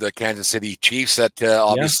quarterbacks, the Kansas City Chiefs, that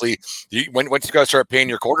obviously once you guys start paying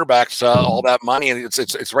your quarterbacks all that money, and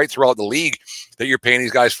it's right throughout the league that you're paying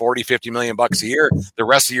these guys $40-50 million a year. The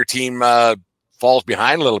rest of your team falls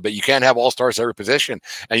behind a little bit. You can't have all-stars at every position.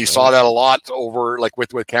 And you saw that a lot over, like with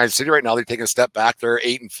Kansas City right now. They're taking a step back. They're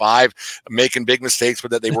 8-5, making big mistakes, but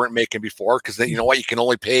that they weren't making before, because you know what? You can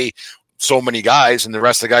only pay so many guys, and the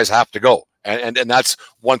rest of the guys have to go. And that's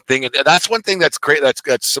one thing. And that's one thing that's great.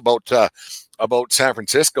 That's about San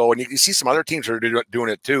Francisco. And you can see some other teams that are doing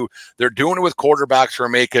it too. They're doing it with quarterbacks who are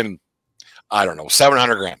making, I don't know,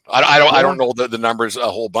 $700,000. I don't know the numbers a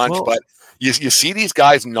whole bunch, but you see these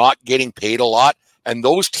guys not getting paid a lot, and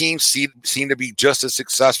those teams seem to be just as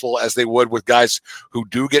successful as they would with guys who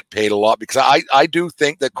do get paid a lot. Because I do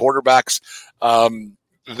think that quarterbacks,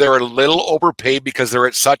 they're a little overpaid because they're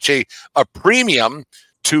at such a premium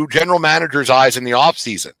to general managers' eyes in the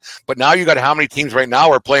offseason. But now you got how many teams right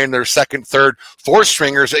now are playing their second, third, fourth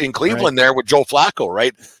stringers in Cleveland there with Joe Flacco,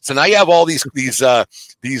 right? So now you have all these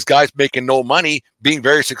guys making no money, being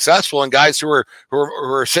very successful, and guys who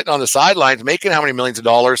are sitting on the sidelines making how many millions of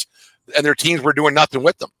dollars, and their teams were doing nothing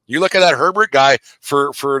with them. You look at that Herbert guy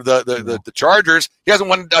for the Chargers, he hasn't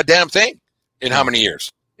won a damn thing in how many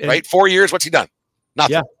years, right? 4 years, what's he done?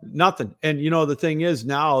 Nothing. Yeah, nothing. And the thing is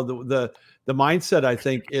now the mindset, I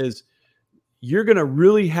think, is you're going to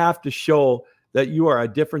really have to show that you are a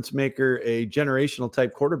difference maker, a generational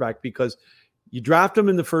type quarterback, because you draft them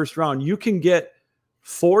in the first round. You can get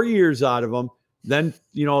 4 years out of them, then,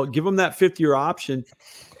 give them that 5th-year option,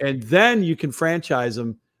 and then you can franchise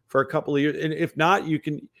them for a couple of years. And if not, you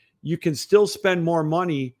can still spend more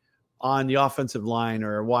money on the offensive line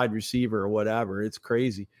or a wide receiver or whatever. It's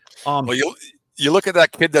crazy. You look at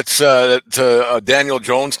that kid that's Daniel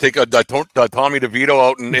Jones, take Tommy DeVito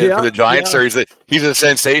out for the Giants. There, he's a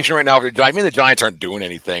sensation right now. I mean, the Giants aren't doing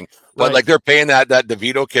anything, But like they're paying that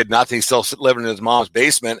DeVito kid nothing. He's still living in his mom's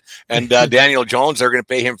basement. And Daniel Jones, they're going to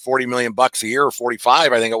pay him $40 million a year, or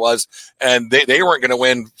 45, I think it was. And they weren't going to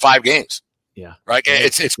win 5 games. Yeah. Right.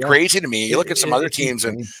 It's crazy to me. You look at some other teams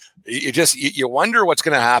and you wonder what's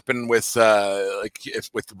going to happen with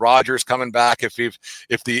with Rodgers coming back because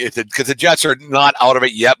the Jets are not out of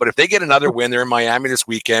it yet. But if they get another win, they're in Miami this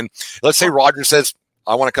weekend. Let's say Rodgers says,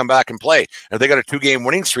 I want to come back and play. And if they got a 2-game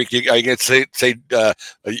winning streak, are you going to sit in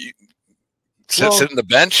the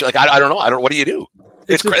bench? Like, I don't know. What do you do?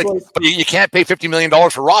 It's crazy. Like, but you can't pay $50 million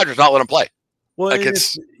for Rodgers, not let him play. Well, like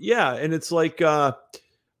and it's like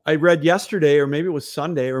I read yesterday, or maybe it was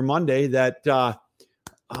Sunday or Monday, that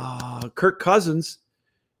Kirk Cousins,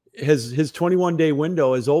 his 21-day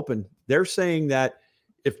window is open. They're saying that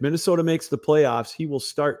if Minnesota makes the playoffs, he will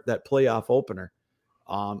start that playoff opener.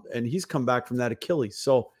 And he's come back from that Achilles.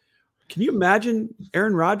 So can you imagine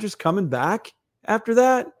Aaron Rodgers coming back after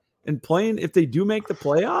that and playing if they do make the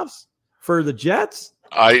playoffs for the Jets?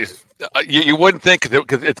 You wouldn't think,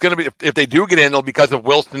 because it's going to be, if they do get in, it'll be because of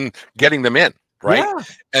Wilson getting them in. Right. Yeah.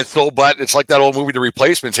 And so, but it's like that old movie, The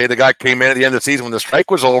Replacements. Hey, the guy came in at the end of the season when the strike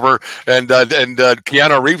was over, and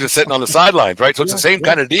Keanu Reeves is sitting on the sidelines, right? So it's the same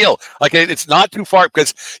kind of deal. Like, it's not too far,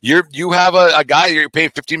 because you have a guy you're paying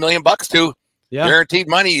 $50 million to, guaranteed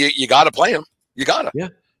money. You got to play him. You got to. Yeah.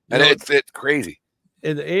 And it's crazy.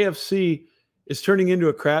 And the AFC is turning into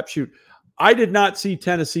a crapshoot. I did not see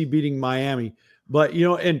Tennessee beating Miami, but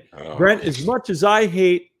Brent, as much as I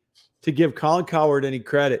hate to give Colin Cowherd any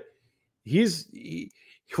credit,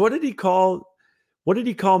 what did he call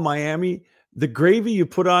Miami? The gravy you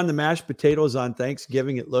put on the mashed potatoes on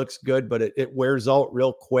Thanksgiving, it looks good, but it wears out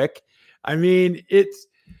real quick. I mean, is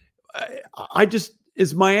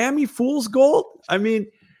Miami fool's gold? I mean,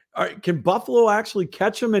 can Buffalo actually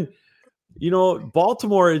catch them? And,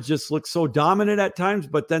 Baltimore just looks so dominant at times,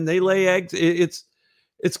 but then they lay eggs.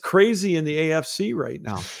 It's crazy in the AFC right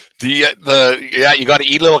now. You got to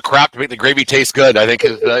eat a little crap to make the gravy taste good. I think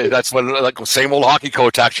that's what, like, same old hockey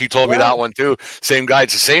coach actually told me that one too. Same guy.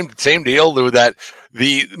 It's the same deal, Lou, that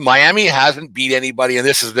the Miami hasn't beat anybody. And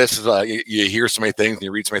this is you hear so many things and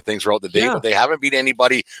you read so many things throughout the day, but they haven't beat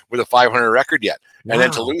anybody with a 500 record yet. Wow. And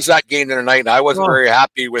then to lose that game tonight, and I wasn't very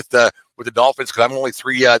happy with the Dolphins, because I'm only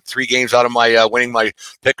three games out of my winning my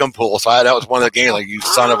pick'em pool. So that was one of the games. Like, you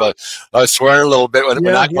son of a, I was swearing a little bit when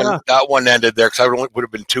that one ended there, because I would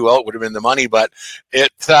have been 2 out, would have been the money. But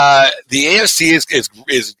the AFC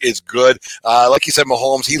is good. Like you said,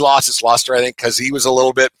 Mahomes, he lost his luster, I think, because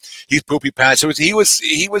he's poopy pants. He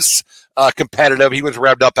was competitive. He was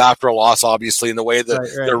revved up after a loss, obviously, in the way that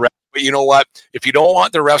the refs. But you know what? If you don't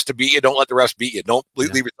want the refs to beat you, don't let the refs beat you. Don't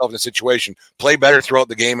leave yourself in a situation. Play better throughout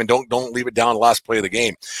the game, and don't leave it down the last play of the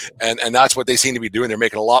game. And that's what they seem to be doing. They're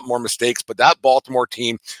making a lot more mistakes. But that Baltimore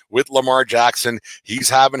team with Lamar Jackson, he's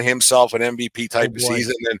having himself an MVP type of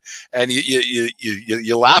season. And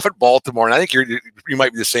you laugh at Baltimore, and I think you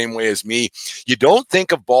might be the same way as me. You don't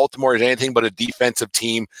think of Baltimore as anything but a defensive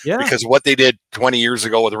team because of what they did 20 years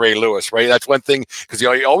ago with Ray Lewis, right? That's one thing, because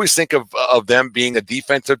you always think of them being a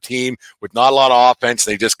defensive team with not a lot of offense.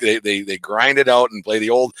 They grind it out and play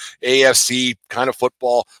the old AFC kind of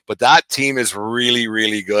football. But that team is really,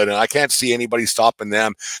 really good, and I can't see anybody stopping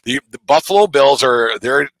them. The Buffalo Bills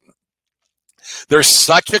they're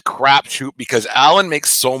such a crapshoot because Allen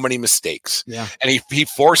makes so many mistakes. Yeah. And he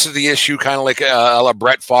forces the issue kind of like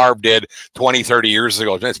Brett Favre did 20, 30 years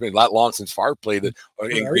ago. It's been that long since Favre played in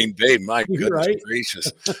Green Bay. My goodness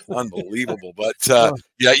gracious. Unbelievable. But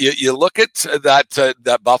you look at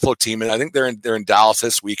that Buffalo team, and I think they're in Dallas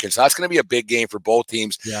this weekend. So that's going to be a big game for both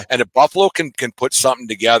teams. Yeah. And if Buffalo can put something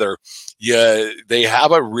together, they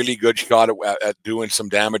have a really good shot at doing some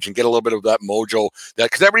damage and get a little bit of that mojo,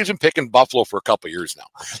 because everybody's been picking Buffalo for a couple of years now.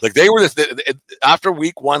 Like, they were after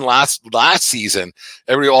week 1 last season,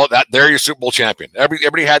 they're your Super Bowl champion.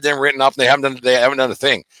 Everybody had them written up, and they haven't done a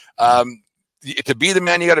thing. To be the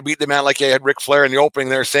man, you got to beat the man, like you had Ric Flair in the opening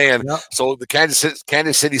there saying. Yep. So the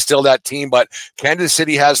Kansas City's still that team, but Kansas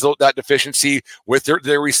City has that deficiency with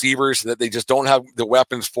their receivers, that they just don't have the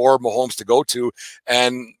weapons for Mahomes to go to.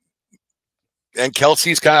 And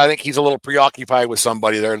Kelsey's I think he's a little preoccupied with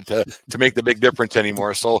somebody there to make the big difference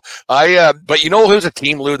anymore. So but who's a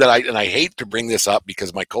team, Lou, that I hate to bring this up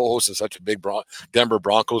because my co-host is such a big Denver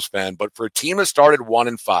Broncos fan, but for a team that started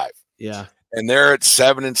 1-5, and they're at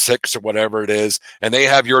 7-6 or whatever it is, and they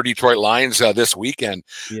have your Detroit Lions this weekend.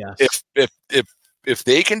 Yeah. If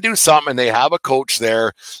they can do something, and they have a coach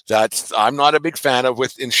there that I'm not a big fan of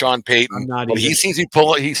in Sean Payton, but he seems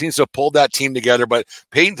to pull that team together. But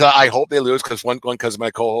Payton, I hope they lose, because one because of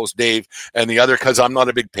my co-host Dave, and the other because I'm not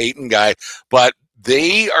a big Payton guy. But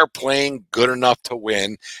they are playing good enough to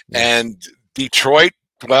win. And Detroit,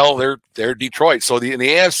 well, they're Detroit. So in the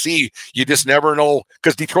AFC, you just never know,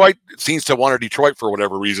 because Detroit seems to want to Detroit for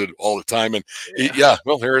whatever reason all the time. And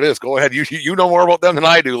well, here it is. Go ahead. You know more about them than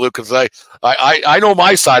I do, Luke, because I know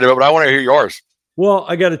my side of it, but I want to hear yours. Well,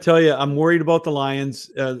 I got to tell you, I'm worried about the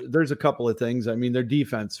Lions. There's a couple of things. I mean, their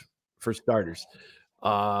defense, for starters.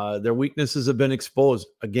 Their weaknesses have been exposed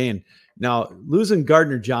again. Now, losing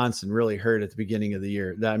Gardner Johnson really hurt at the beginning of the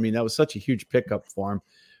year. That was such a huge pickup for him.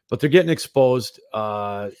 But they're getting exposed.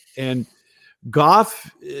 And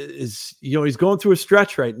Goff is, he's going through a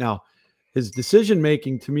stretch right now. His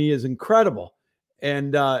decision-making to me is incredible.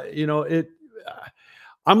 And, I'm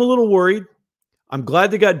a little worried. I'm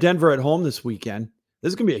glad they got Denver at home this weekend. This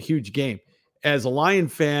is going to be a huge game. As a Lion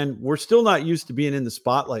fan, we're still not used to being in the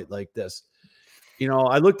spotlight like this.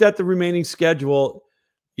 I looked at the remaining schedule.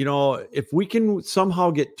 If we can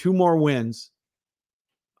somehow get 2 more wins,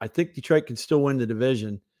 I think Detroit can still win the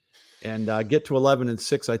division and get to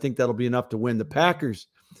 11-6. I think that'll be enough to win. The Packers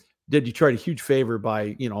did Detroit a huge favor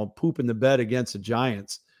by, pooping the bed against the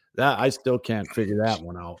Giants. That I still can't figure that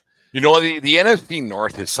one out. The NFC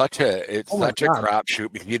North is such a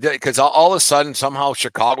crapshoot because all of a sudden somehow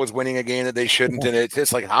Chicago's winning a game that they shouldn't, and it's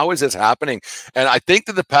just like, how is this happening? And I think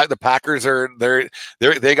that the Packers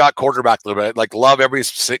they got quarterback a little bit. Like Love,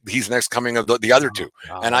 he's next coming of the other two,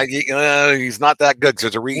 and he's not that good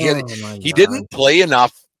because he didn't play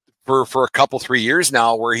enough for a couple 3 years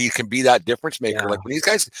now where he can be that difference maker. Like when these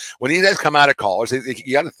guys come out of college,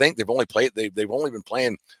 you got to think they've only been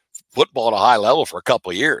playing football at a high level for a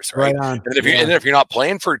couple of years, right? And if you're not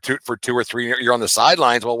playing for 2 or 3, you're on the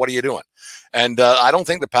sidelines. Well, what are you doing? And I don't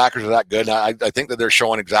think the Packers are that good. I think that they're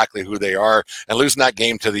showing exactly who they are, and losing that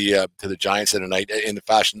game to the Giants tonight in the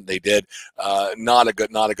fashion that they did, not a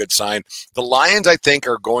good sign. The Lions, I think,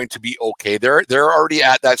 are going to be okay. They're already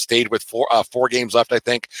at that stage with 4 games left. I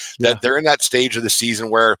think that they're in that stage of the season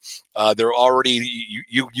where they're already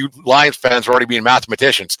you Lions fans are already being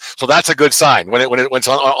mathematicians. So that's a good sign when it's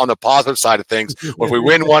on the positive side of things. When we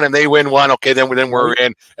win one and they win one, okay, then we're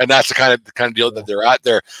in, and that's the kind of deal that they're at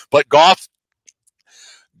there. But Goff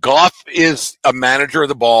is a manager of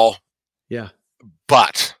the ball. Yeah.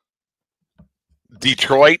 But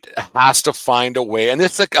Detroit has to find a way, and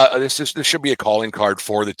this should be a calling card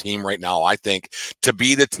for the team right now, I think, to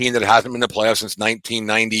be the team that hasn't been in the playoffs since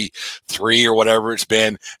 1993 or whatever it's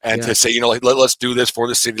been, and to say, let's do this for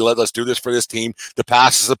the city, let's do this for this team. The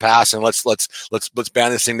pass is the pass, and let's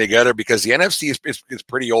band this thing together, because the NFC is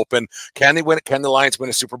pretty open. Can they win? Can the Lions win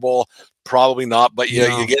a Super Bowl? Probably not, but you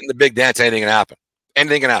get in the big dance, anything can happen.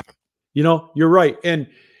 Anything can happen. You're right. And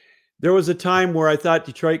there was a time where I thought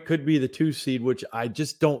Detroit could be the 2 seed, which I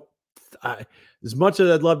just don't. As much as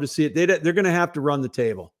I'd love to see it, they're going to have to run the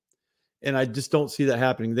table, and I just don't see that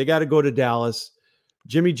happening. They got to go to Dallas.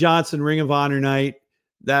 Jimmy Johnson, Ring of Honor night.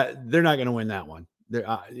 That they're not going to win that one.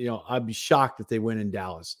 I'd be shocked if they win in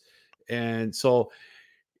Dallas. And so,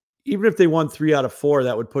 even if they won 3 out of 4,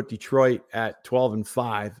 that would put Detroit at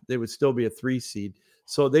 12-5. They would still be a 3 seed,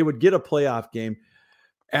 so they would get a playoff game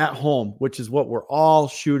at home, which is what we're all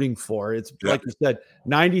shooting for. It's like you said,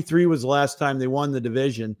 93 was the last time they won the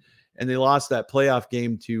division, and they lost that playoff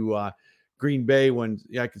game to Green Bay when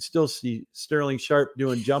I could still see Sterling Sharp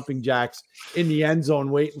doing jumping jacks in the end zone,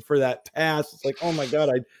 waiting for that pass. It's like, oh my God,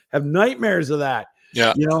 I have nightmares of that.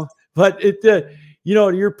 Yeah. But it, to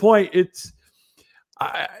your point, it's,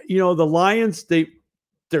 the Lions,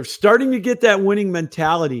 they're starting to get that winning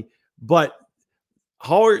mentality, but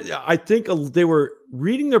I think they were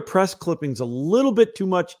reading their press clippings a little bit too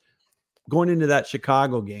much going into that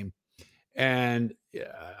Chicago game. And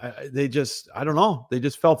they just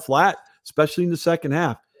fell flat, especially in the second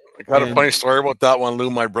half. I got a funny story about that one, Lou.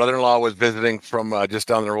 My brother-in-law was visiting from just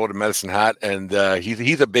down the road in Medicine Hat, and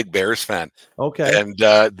he's a big Bears fan. Okay. And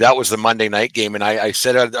that was the Monday night game. And I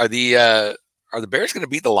said, are the Bears going to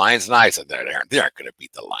beat the Lions? And I said, they aren't going to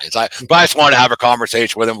beat the Lions. But I just wanted to have a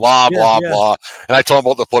conversation with him, blah. And I told him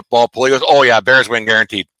about the football pool. He goes, oh, yeah, Bears win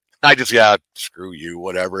guaranteed. I just, screw you,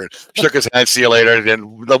 whatever. And shook his hand, see you later,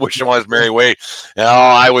 and wish him on his merry way.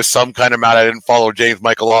 I was some kind of mad I didn't follow James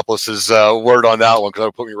Michaelopoulos' word on that one, because that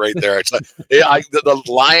would put me right there. It's like, the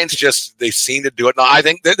Lions they seem to do it. Now, I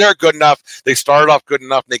think they're good enough. They started off good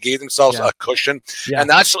enough, and they gave themselves a cushion. Yeah. And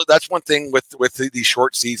that's one thing with these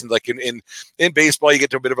short seasons. Like in baseball, you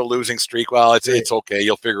get to a bit of a losing streak. Well, it's okay.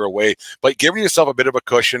 You'll figure a way. But giving yourself a bit of a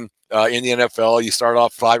cushion in the NFL, you start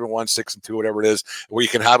off 5-1, 6-2, whatever it is, where you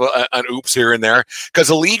can have an oops here and there, because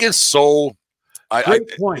the league is so. I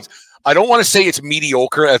don't want to say it's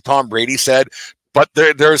mediocre, as Tom Brady said, but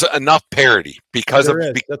there's enough parity because of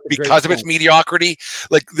its mediocrity.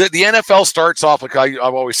 Like the NFL starts off like I've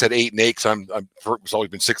always said 8-8. So it's always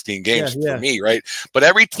been 16 games for me, right? But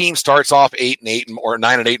every team starts off 8-8 or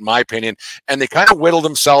 9-8 in my opinion, and they kind of whittle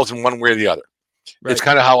themselves in one way or the other. Right. It's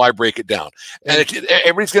kind of how I break it down, and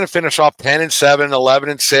everybody's going to finish off 10-7,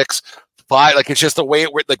 11-6, 5. Like it's just the way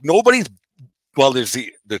it works. Like nobody's. Well, there's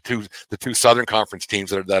the two Southern Conference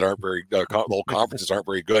teams that aren't very low conferences aren't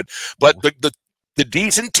very good, but the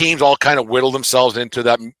decent teams all kind of whittle themselves into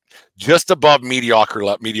that just above mediocre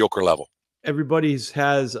level. Everybody's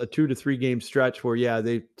has a 2 to 3 game stretch where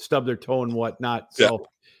they stub their toe and whatnot. So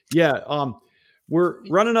we're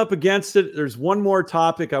running up against it. There's one more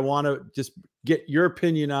topic I want to just get your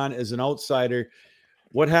opinion on as an outsider.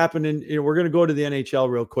 What happened we're going to go to the NHL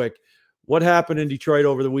real quick. What happened in Detroit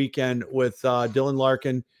over the weekend with Dylan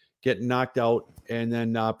Larkin getting knocked out and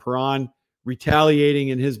then Perron retaliating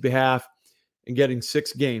in his behalf and getting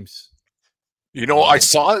 6 games? I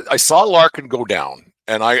saw Larkin go down,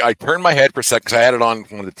 and I turned my head for a second because I had it on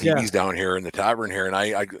one of the TVs down here in the tavern here, and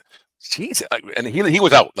and he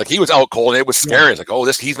was out. Like he was out cold, and it was scary. Yeah. It's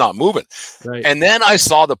like, he's not moving. Right. And then I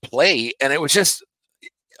saw the play, and it was just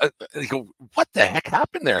you go, what the heck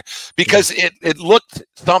happened there? Because it looked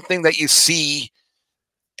something that you see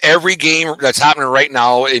every game that's happening right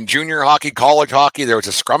now in junior hockey, college hockey. There was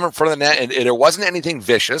a scrum in front of the net, and there wasn't anything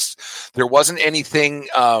vicious. There wasn't anything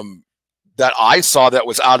that I saw that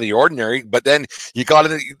was out of the ordinary. But then you got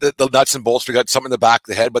the nuts and bolts. We got something in the back of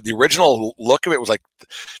the head. But the original look of it was like,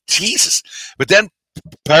 Jesus. But then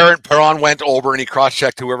Perron went over and he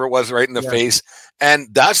cross-checked whoever it was right in the face. And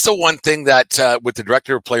that's the one thing that with the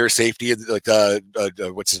director of player safety, like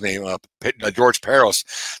what's his name, George Peros,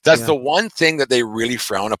 that's the one thing that they really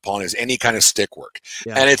frown upon is any kind of stick work.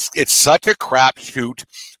 Yeah. And it's such a crap shoot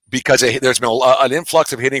because there's been an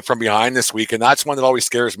influx of hitting from behind this week, and that's one that always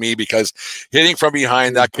scares me because hitting from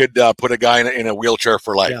behind, that could put a guy in a wheelchair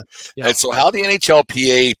for life. Yeah. Yeah. And so how the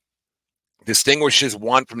NHLPA distinguishes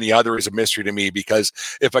one from the other is a mystery to me, because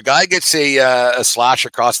if a guy gets a slash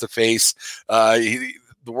across the face,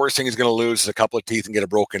 the worst thing he's going to lose is a couple of teeth and get a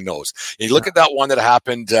broken nose. And you look at that one that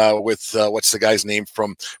happened with what's the guy's name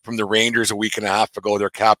from the Rangers a week and a half ago, their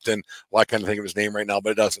captain. Well, I can't think of his name right now,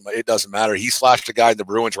 but it doesn't matter. He slashed a guy in the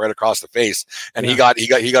Bruins right across the face, and he got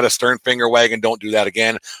a stern finger wag, and don't do that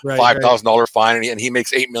again. $5,000 fine, and he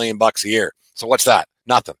makes $8 million a year. So what's that?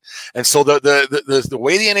 Nothing. And so the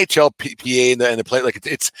way the NHLPA and the play, like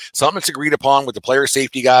it's something that's agreed upon with the player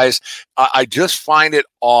safety guys. I just find it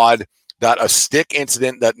odd that a stick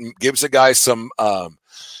incident that gives a guy some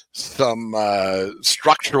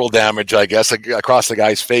structural damage, I guess, across the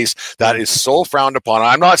guy's face, that is so frowned upon.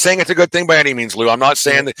 I'm not saying it's a good thing by any means, Lou. I'm not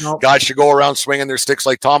saying that guys should go around swinging their sticks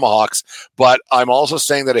like tomahawks, but I'm also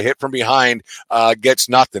saying that a hit from behind gets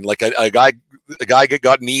nothing. Like a guy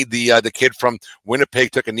got kneed. The kid from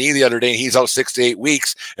Winnipeg took a knee the other day, and he's out 6 to 8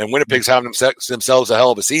 weeks, and Winnipeg's having themselves a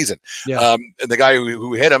hell of a season. Yeah. And the guy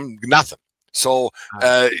who hit him, nothing. So,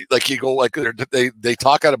 they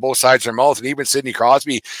talk out of both sides of their mouth, and even Sidney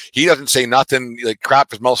Crosby, he doesn't say nothing, like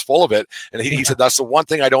crap his mouth's full of it. And he said that's the one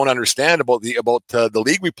thing I don't understand about the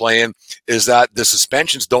league we play in, is that the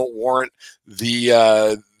suspensions don't warrant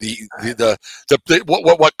what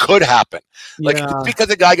could happen. Like because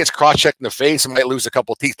a guy gets cross-checked in the face and might lose a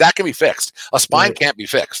couple of teeth, that can be fixed. A spine can't be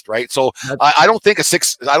fixed, right? So I don't think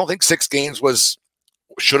 6 games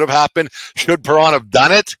should have happened. Should Perron have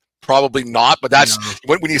done it? Probably not, but that's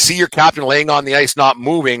when you see your captain laying on the ice not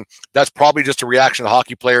moving, that's probably just a reaction to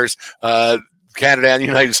hockey players. Canada and the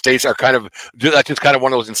United States are that's just kind of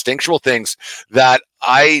one of those instinctual things that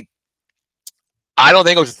I don't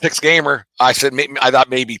think it was a 6-gamer. I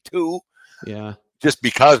thought maybe 2. Yeah. Just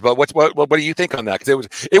because, but what do you think on that? Because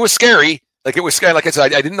it was scary. Like it was scary. Like I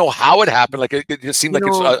said, I didn't know how it happened. Like it just seemed like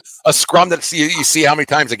it's a scrum that you see how many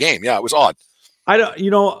times a game. Yeah, it was odd.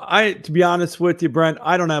 To be honest with you, Brent,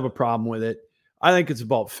 I don't have a problem with it. I think it's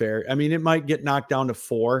about fair. I mean, it might get knocked down to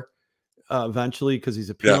 4 eventually because he's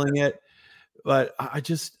appealing it. But I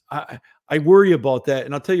worry about that.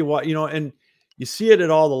 And I'll tell you what, and you see it at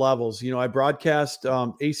all the levels. I broadcast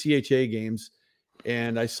ACHA games,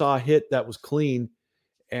 and I saw a hit that was clean,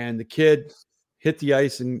 and the kid hit the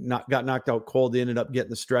ice and got knocked out cold. They ended up getting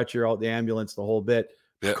the stretcher out, the ambulance, the whole bit.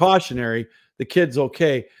 Yeah. Precautionary. The kid's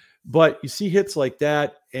okay. But you see hits like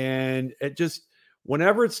that, and it just,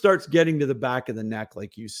 whenever it starts getting to the back of the neck,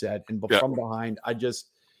 like you said, and from behind,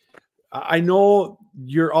 I know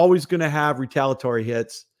you're always going to have retaliatory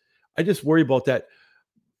hits. I just worry about that.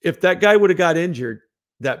 If that guy would have got injured,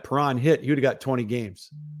 that Perron hit, he would have got 20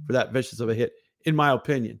 games for that vicious of a hit, in my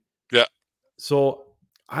opinion. Yeah. So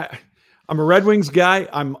I I'm a Red Wings guy.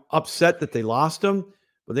 I'm upset that they lost him,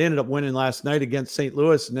 but they ended up winning last night against St.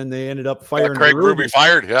 Louis, and then they ended up firing Craig Berube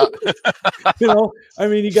fired. Yeah.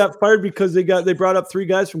 He got fired because they brought up 3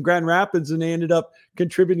 guys from Grand Rapids, and they ended up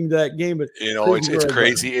contributing to that game. But it's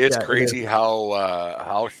crazy. It's crazy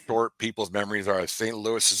how short people's memories are. St.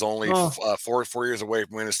 Louis is only 4 years away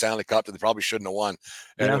from winning a Stanley Cup that they probably shouldn't have won.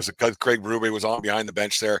 And it was because Craig Berube was on behind the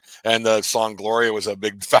bench there, and the song "Gloria" was a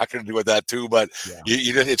big factor to do with that too. But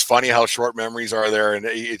it's funny how short memories are there, and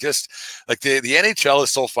it just like the NHL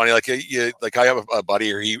is so funny. Like I have a buddy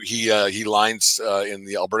here. He lines in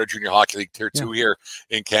the Alberta Junior Hockey League Tier 2 here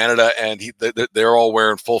in Canada, and they're all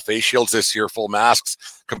wearing full face shields this year, full masks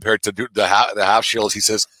compared to the half shields. He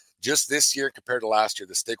says just this year compared to last year,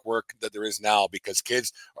 the stick work that there is now, because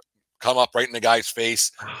kids come up right in the guy's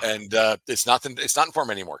face, and it's nothing for him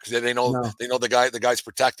anymore because they know the guy's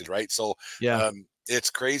protected, right? So it's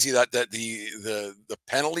crazy that the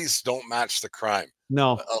penalties don't match the crime.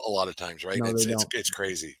 No, a lot of times, right? No, it's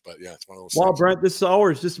crazy, but it's one of those. Well, things. Brent, this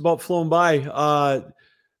hour is just about flown by.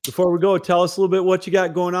 Before we go, tell us a little bit what you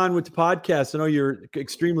got going on with the podcast. I know you're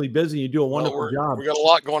extremely busy. You do a wonderful job. We got a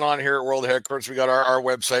lot going on here at World Headquarters. We got our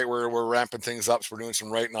website where we're ramping things up. So we're doing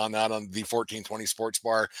some writing on that on the 1420 Sports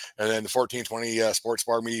Bar, and then the 1420 Sports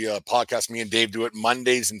Bar podcast. Me and Dave do it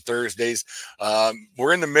Mondays and Thursdays.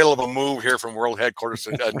 We're in the middle of a move here from World Headquarters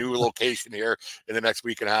to a new location here in the next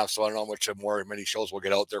week and a half. So I don't know how much many shows we'll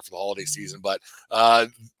get out there for the holiday season, but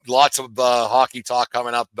lots of hockey talk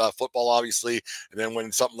coming up, football obviously, and then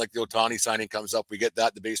when something like the Ohtani signing comes up, we get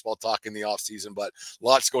the baseball talk in the off season, but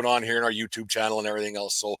lots going on here in our YouTube channel and everything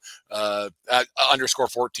else. So at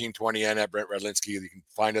 _1420 and at Brent Redlinski, you can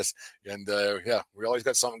find us. And we always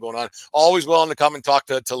got something going on. Always willing to come and talk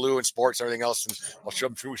to Lou and sports and everything else. And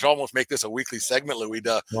we should almost make this a weekly segment, Lou. We'd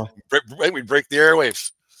break the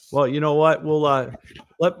airwaves. Well, you know what? We'll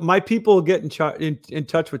let my people get in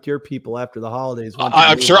touch with your people after the holidays.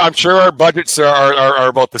 I'm sure our budgets are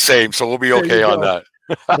about the same, so we'll be okay on that.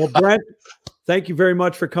 Well, Brent, thank you very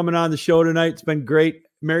much for coming on the show tonight. It's been great.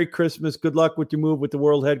 Merry Christmas. Good luck with your move with the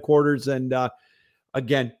World Headquarters. And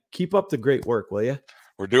again, keep up the great work, will you?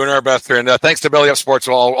 We're doing our best here. And thanks to Belly Up Sports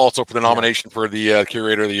also for the nomination for the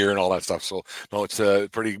Curator of the Year and all that stuff. So, no, it's a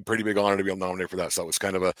pretty big honor to be nominated for that. So it was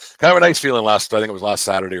kind of a nice feeling I think it was last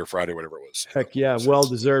Saturday or Friday, whatever it was. Heck yeah. Well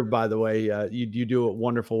deserved, by the way. You do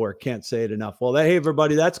wonderful work. Can't say it enough. Well, hey,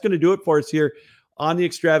 everybody, that's going to do it for us here on the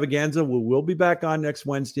Extravaganza. We'll be back on next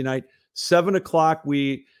Wednesday night, 7:00.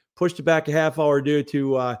 We pushed it back a half hour due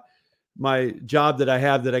to my job that I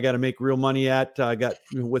have that I got to make real money at. I got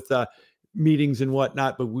with meetings and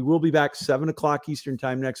whatnot, but we will be back 7:00 Eastern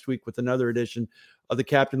time next week with another edition of the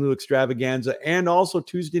Captain Lou Extravaganza, and also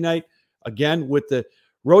Tuesday night again with the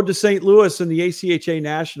Road to St. Louis and the ACHA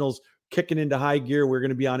Nationals kicking into high gear. We're going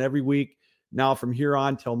to be on every week now from here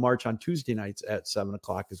on till March on Tuesday nights at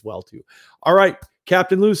 7:00 as well too. All right,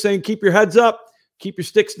 Captain Lou saying keep your heads up, keep your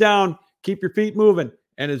sticks down, keep your feet moving,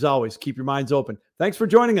 and as always, keep your minds open. Thanks for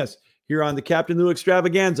joining us here on the Captain Lou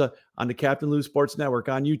Extravaganza on the Captain Lou Sports Network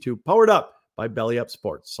on YouTube, powered up by Belly Up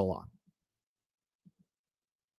Sports. So long.